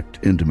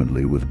connect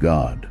intimately with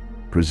God,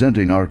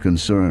 presenting our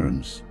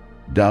concerns,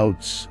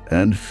 doubts,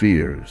 and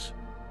fears,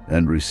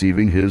 and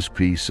receiving His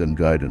peace and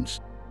guidance.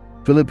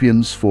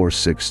 Philippians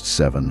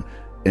 4:6-7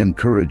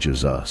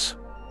 encourages us.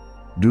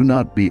 Do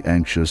not be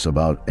anxious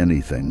about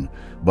anything,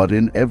 but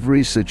in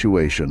every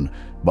situation,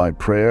 by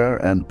prayer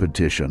and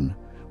petition,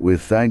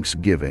 with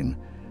thanksgiving,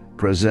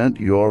 present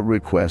your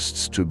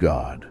requests to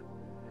God.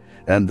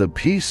 And the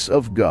peace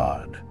of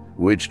God,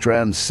 which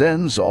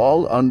transcends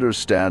all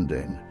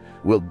understanding,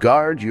 will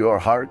guard your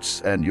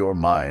hearts and your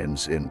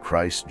minds in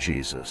Christ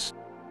Jesus.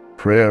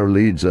 Prayer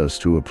leads us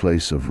to a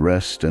place of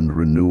rest and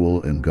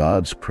renewal in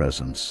God's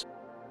presence.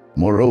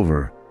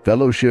 Moreover,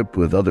 fellowship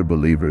with other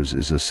believers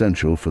is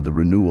essential for the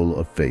renewal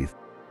of faith.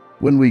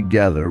 When we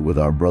gather with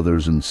our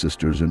brothers and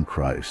sisters in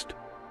Christ,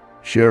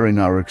 sharing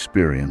our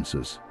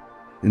experiences,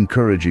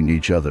 encouraging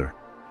each other,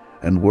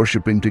 and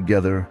worshiping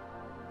together,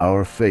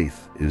 our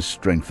faith is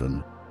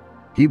strengthened.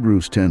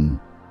 Hebrews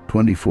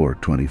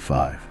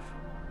 10:24-25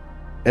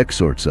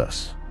 exhorts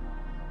us,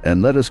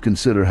 and let us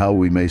consider how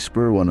we may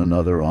spur one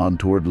another on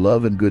toward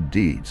love and good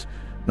deeds,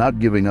 not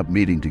giving up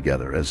meeting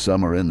together, as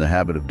some are in the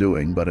habit of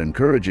doing, but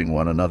encouraging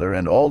one another,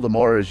 and all the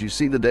more as you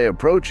see the day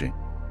approaching.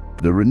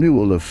 The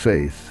renewal of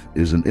faith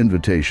is an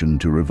invitation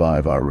to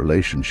revive our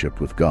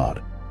relationship with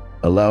God,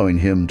 allowing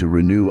Him to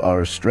renew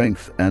our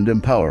strength and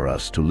empower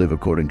us to live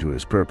according to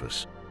His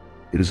purpose.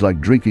 It is like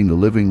drinking the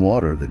living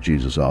water that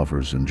Jesus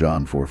offers in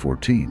John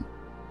 4:14.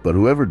 But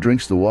whoever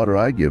drinks the water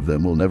I give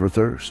them will never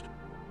thirst.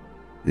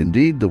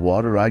 Indeed, the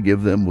water I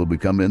give them will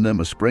become in them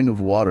a spring of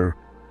water,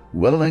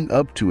 welling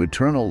up to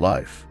eternal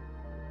life.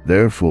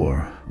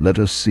 Therefore, let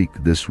us seek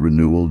this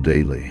renewal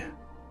daily,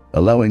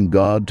 allowing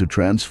God to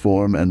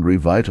transform and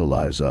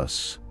revitalize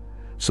us,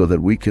 so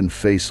that we can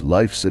face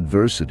life's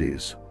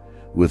adversities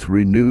with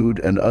renewed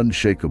and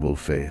unshakable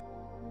faith.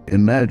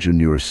 Imagine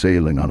you're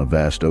sailing on a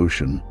vast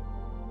ocean,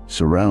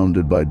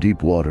 surrounded by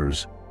deep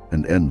waters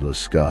and endless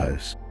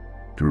skies.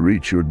 To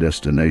reach your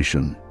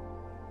destination,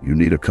 you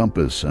need a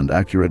compass and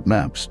accurate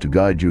maps to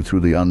guide you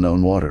through the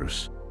unknown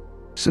waters.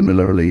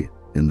 Similarly,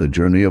 in the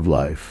journey of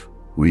life,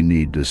 we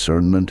need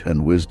discernment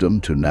and wisdom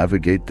to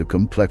navigate the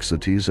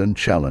complexities and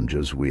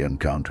challenges we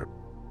encounter.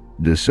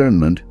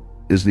 Discernment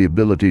is the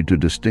ability to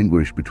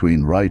distinguish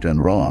between right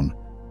and wrong,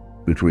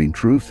 between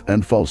truth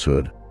and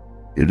falsehood.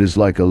 It is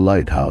like a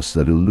lighthouse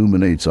that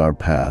illuminates our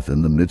path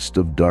in the midst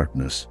of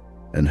darkness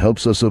and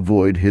helps us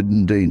avoid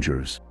hidden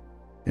dangers.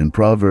 In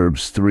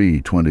Proverbs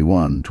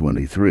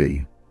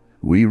 3:21-23,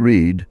 we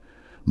read,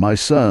 "My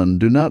son,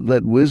 do not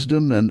let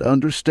wisdom and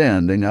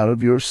understanding out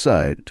of your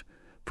sight.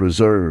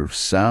 Preserve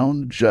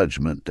sound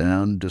judgment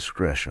and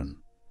discretion.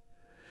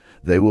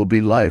 They will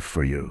be life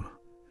for you,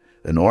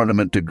 an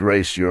ornament to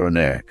grace your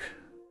neck.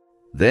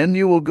 Then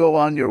you will go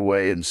on your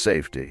way in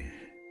safety,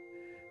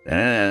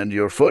 and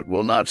your foot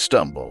will not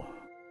stumble."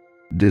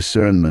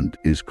 Discernment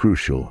is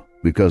crucial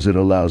because it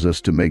allows us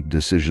to make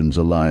decisions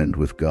aligned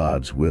with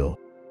God's will.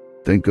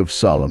 Think of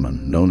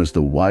Solomon, known as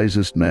the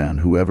wisest man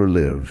who ever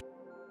lived.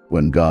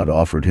 When God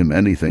offered him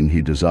anything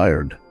he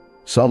desired,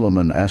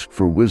 Solomon asked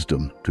for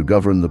wisdom to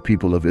govern the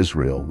people of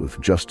Israel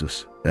with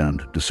justice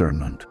and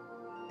discernment.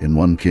 In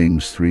 1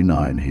 Kings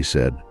 3:9 he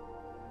said,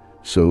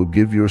 "So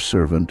give your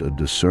servant a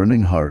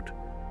discerning heart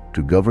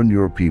to govern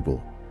your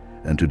people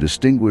and to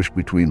distinguish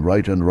between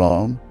right and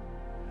wrong.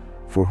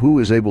 For who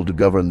is able to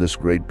govern this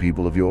great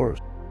people of yours?"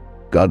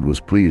 God was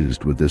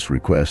pleased with this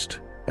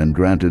request and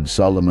granted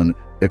Solomon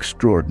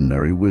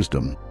extraordinary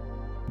wisdom.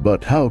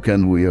 But how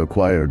can we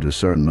acquire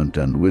discernment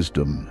and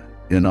wisdom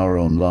in our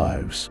own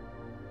lives?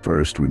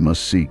 First, we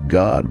must seek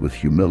God with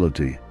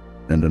humility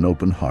and an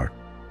open heart.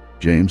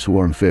 James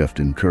 4:5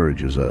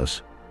 encourages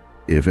us,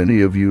 "If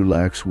any of you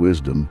lacks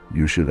wisdom,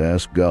 you should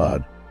ask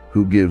God,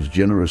 who gives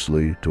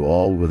generously to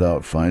all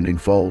without finding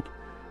fault,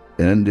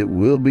 and it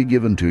will be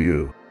given to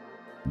you."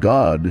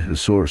 God is the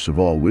source of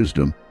all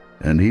wisdom,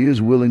 and He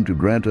is willing to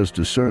grant us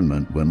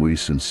discernment when we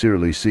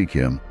sincerely seek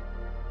Him.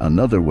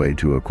 Another way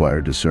to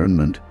acquire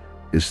discernment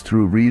is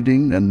through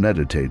reading and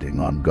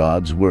meditating on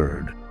God's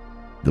Word.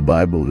 The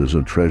Bible is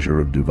a treasure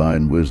of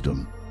divine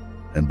wisdom,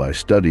 and by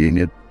studying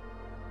it,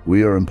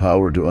 we are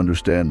empowered to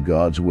understand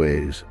God's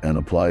ways and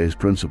apply His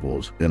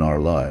principles in our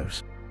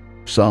lives.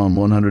 Psalm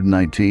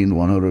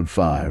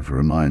 119:105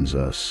 reminds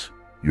us,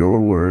 "Your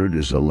word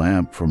is a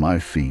lamp for my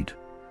feet,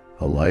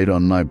 a light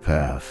on my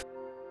path."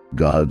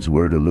 God's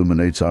Word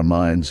illuminates our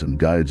minds and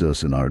guides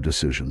us in our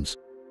decisions.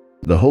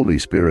 The Holy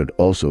Spirit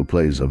also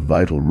plays a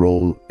vital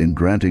role in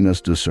granting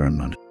us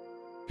discernment.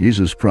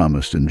 Jesus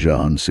promised in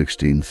John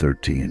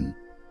 16:13,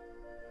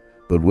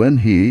 "But when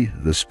He,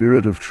 the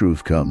Spirit of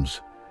truth,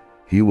 comes,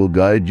 He will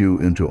guide you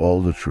into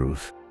all the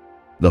truth."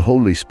 The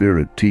Holy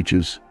Spirit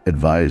teaches,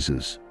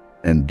 advises,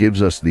 and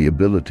gives us the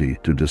ability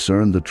to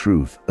discern the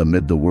truth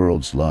amid the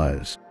world's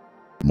lies.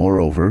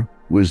 Moreover,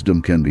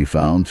 wisdom can be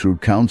found through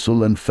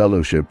counsel and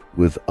fellowship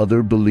with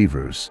other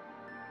believers.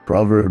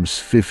 Proverbs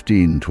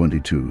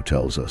 15:22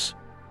 tells us,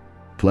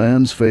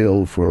 "Plans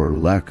fail for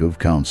lack of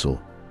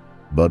counsel,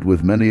 but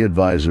with many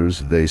advisors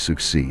they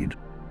succeed."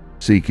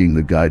 Seeking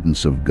the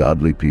guidance of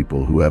godly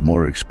people who have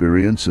more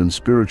experience and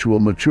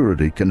spiritual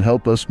maturity can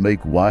help us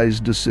make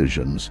wise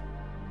decisions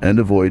and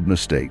avoid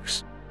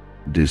mistakes.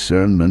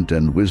 Discernment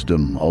and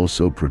wisdom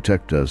also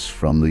protect us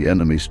from the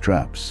enemy's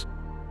traps.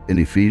 In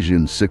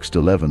Ephesians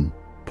 6:11,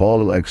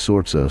 Paul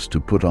exhorts us to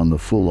put on the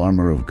full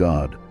armor of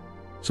God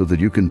so that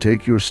you can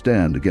take your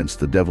stand against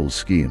the devil's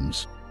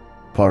schemes.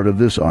 Part of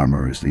this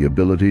armor is the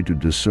ability to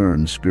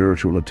discern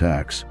spiritual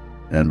attacks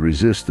and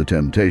resist the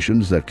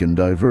temptations that can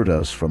divert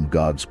us from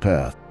God's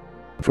path.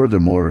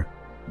 Furthermore,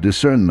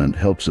 discernment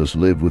helps us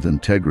live with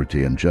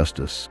integrity and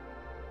justice.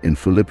 In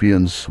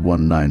Philippians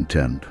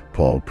 1:9-10,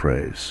 Paul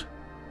prays,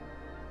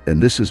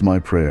 "And this is my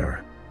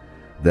prayer,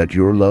 that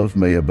your love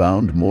may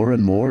abound more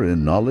and more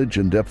in knowledge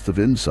and depth of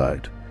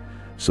insight,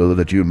 so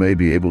that you may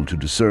be able to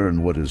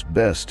discern what is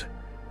best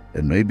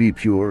and may be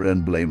pure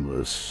and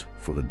blameless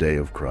for the day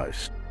of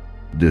Christ."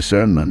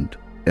 Discernment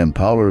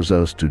empowers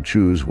us to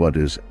choose what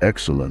is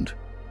excellent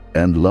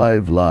and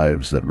live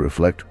lives that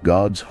reflect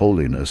God's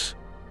holiness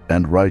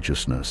and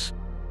righteousness.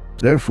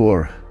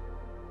 Therefore,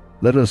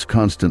 let us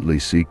constantly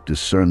seek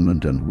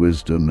discernment and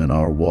wisdom in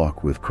our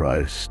walk with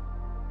Christ.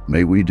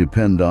 May we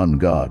depend on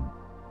God,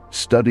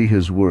 study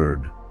His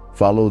Word,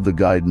 follow the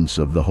guidance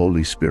of the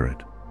Holy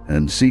Spirit,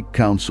 and seek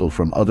counsel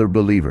from other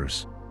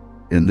believers.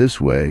 In this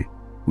way,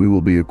 we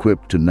will be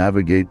equipped to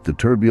navigate the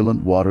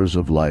turbulent waters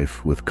of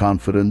life with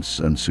confidence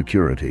and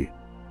security,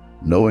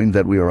 knowing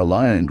that we are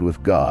aligned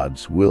with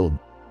God's will.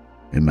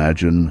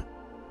 Imagine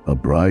a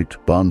bright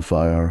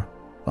bonfire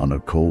on a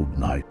cold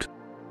night.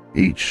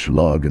 Each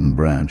log and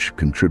branch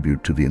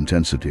contribute to the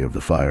intensity of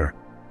the fire,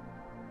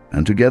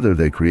 and together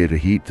they create a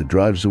heat that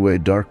drives away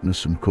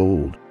darkness and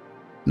cold.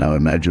 Now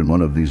imagine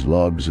one of these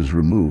logs is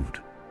removed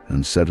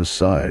and set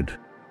aside.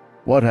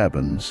 What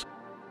happens?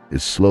 It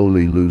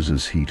slowly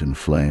loses heat and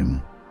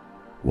flame,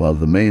 while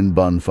the main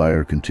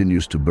bonfire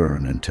continues to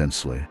burn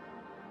intensely.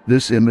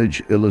 This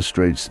image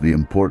illustrates the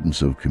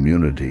importance of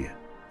community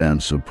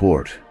and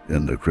support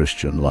in the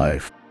Christian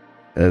life.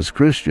 As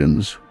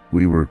Christians,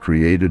 we were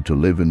created to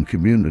live in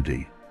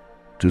community,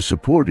 to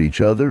support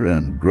each other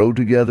and grow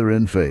together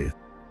in faith.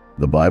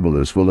 The Bible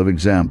is full of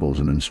examples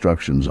and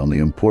instructions on the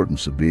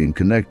importance of being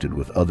connected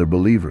with other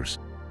believers.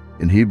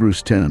 In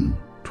Hebrews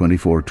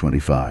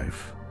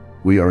 10:24-25,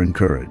 we are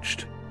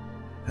encouraged,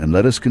 "And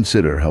let us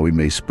consider how we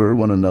may spur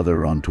one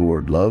another on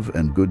toward love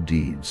and good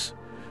deeds,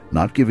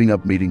 not giving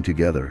up meeting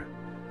together,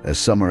 as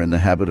some are in the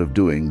habit of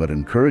doing, but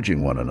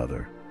encouraging one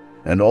another,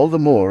 and all the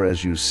more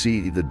as you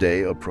see the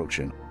day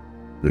approaching."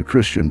 The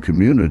Christian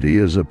community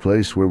is a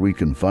place where we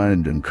can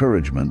find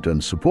encouragement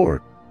and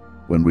support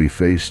when we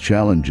face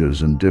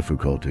challenges and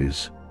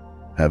difficulties.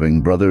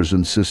 Having brothers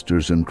and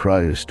sisters in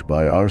Christ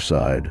by our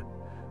side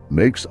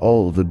makes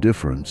all the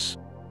difference.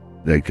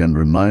 They can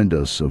remind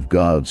us of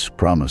God's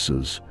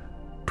promises,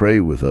 pray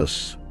with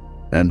us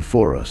and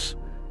for us,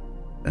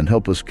 and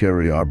help us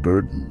carry our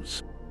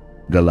burdens.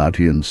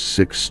 Galatians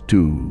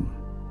 6:2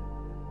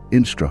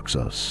 instructs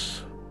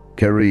us,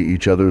 "Carry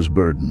each other's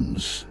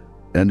burdens,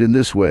 and in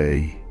this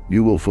way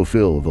you will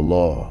fulfill the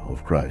law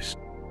of Christ."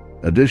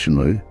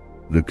 Additionally,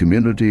 the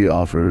community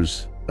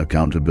offers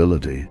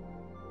accountability.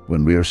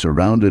 When we are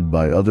surrounded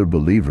by other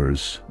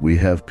believers, we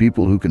have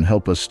people who can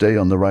help us stay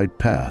on the right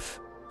path,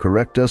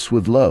 correct us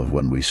with love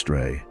when we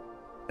stray,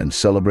 and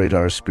celebrate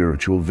our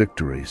spiritual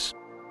victories.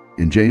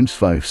 In James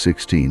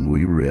 5:16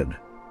 we read,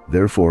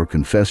 "Therefore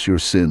confess your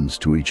sins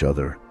to each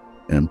other,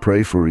 and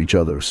pray for each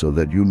other so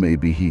that you may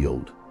be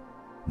healed."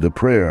 The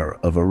prayer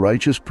of a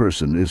righteous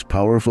person is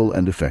powerful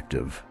and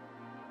effective.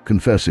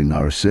 Confessing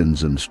our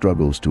sins and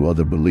struggles to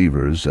other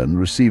believers and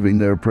receiving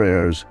their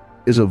prayers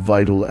is a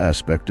vital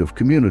aspect of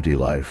community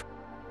life.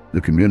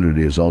 The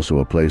community is also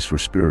a place for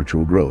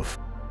spiritual growth.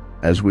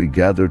 As we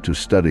gather to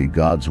study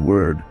God's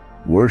Word,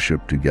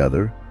 worship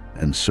together,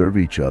 and serve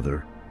each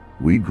other,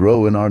 we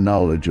grow in our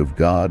knowledge of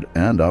God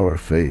and our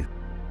faith.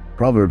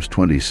 Proverbs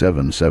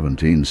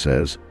 27:17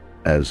 says,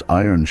 "As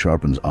iron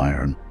sharpens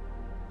iron,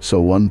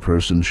 so one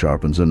person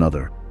sharpens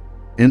another."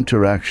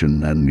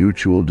 Interaction and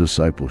mutual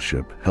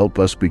discipleship help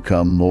us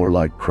become more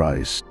like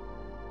Christ.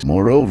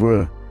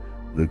 Moreover,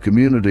 the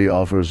community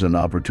offers an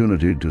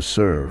opportunity to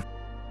serve.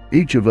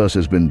 Each of us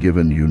has been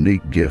given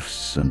unique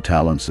gifts and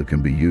talents that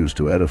can be used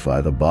to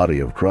edify the body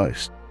of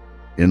Christ.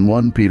 In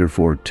 1 Peter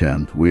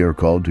 4:10, we are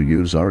called to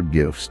use our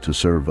gifts to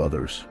serve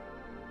others.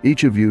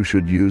 Each of you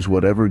should use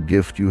whatever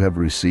gift you have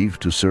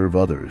received to serve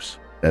others,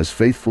 as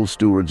faithful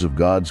stewards of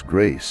God's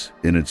grace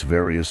in its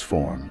various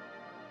forms.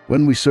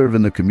 When we serve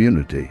in the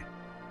community,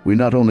 we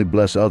not only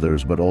bless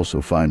others but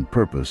also find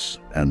purpose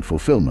and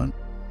fulfillment.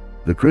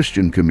 The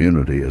Christian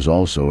community is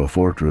also a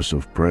fortress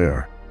of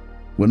prayer.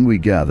 When we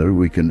gather,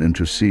 we can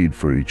intercede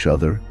for each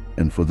other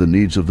and for the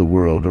needs of the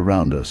world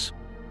around us.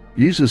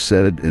 Jesus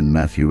said in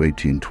Matthew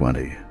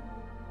 18:20,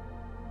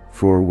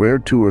 "For where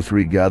 2 or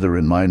 3 gather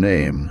in my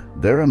name,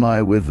 there am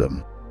I with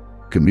them."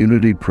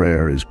 Community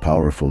prayer is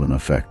powerful and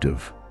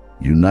effective,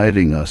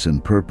 uniting us in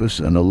purpose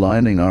and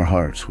aligning our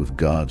hearts with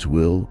God's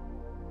will.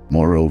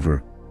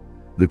 Moreover,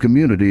 the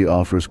community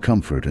offers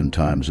comfort in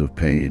times of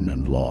pain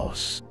and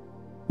loss.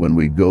 When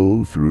we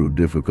go through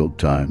difficult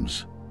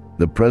times,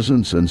 the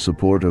presence and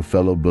support of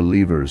fellow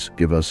believers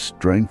give us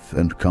strength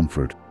and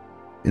comfort.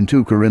 In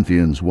 2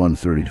 Corinthians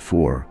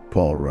 1:34,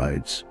 Paul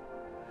writes,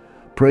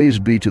 "Praise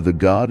be to the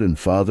God and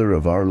Father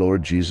of our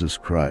Lord Jesus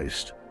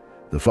Christ,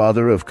 the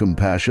Father of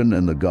compassion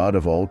and the God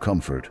of all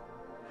comfort,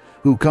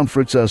 who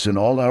comforts us in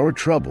all our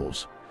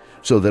troubles,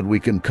 so that we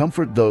can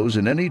comfort those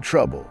in any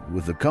trouble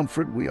with the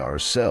comfort we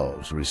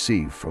ourselves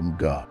receive from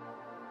God."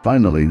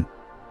 Finally,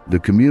 the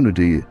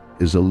community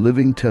is a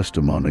living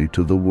testimony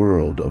to the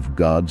world of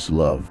God's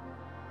love.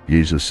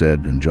 Jesus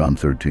said in John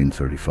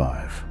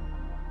 13:35,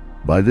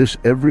 "By this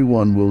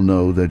everyone will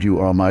know that you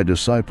are my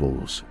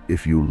disciples,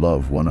 if you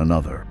love one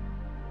another."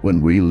 When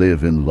we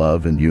live in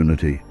love and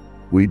unity,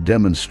 we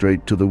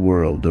demonstrate to the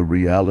world the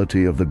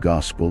reality of the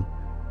gospel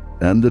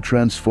and the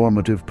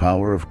transformative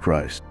power of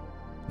Christ.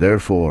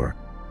 Therefore,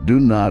 do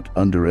not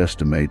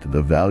underestimate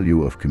the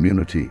value of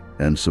community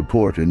and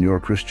support in your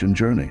Christian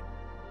journey.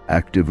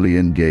 Actively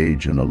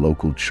engage in a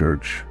local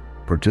church,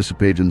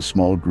 participate in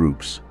small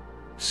groups,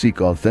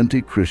 seek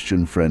authentic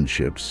Christian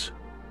friendships,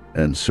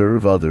 and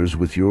serve others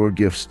with your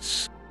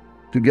gifts.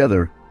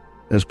 Together,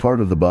 as part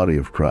of the body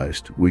of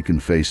Christ, we can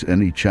face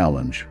any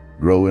challenge,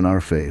 grow in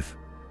our faith,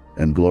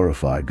 and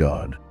glorify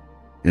God.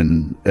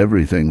 In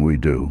everything we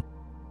do,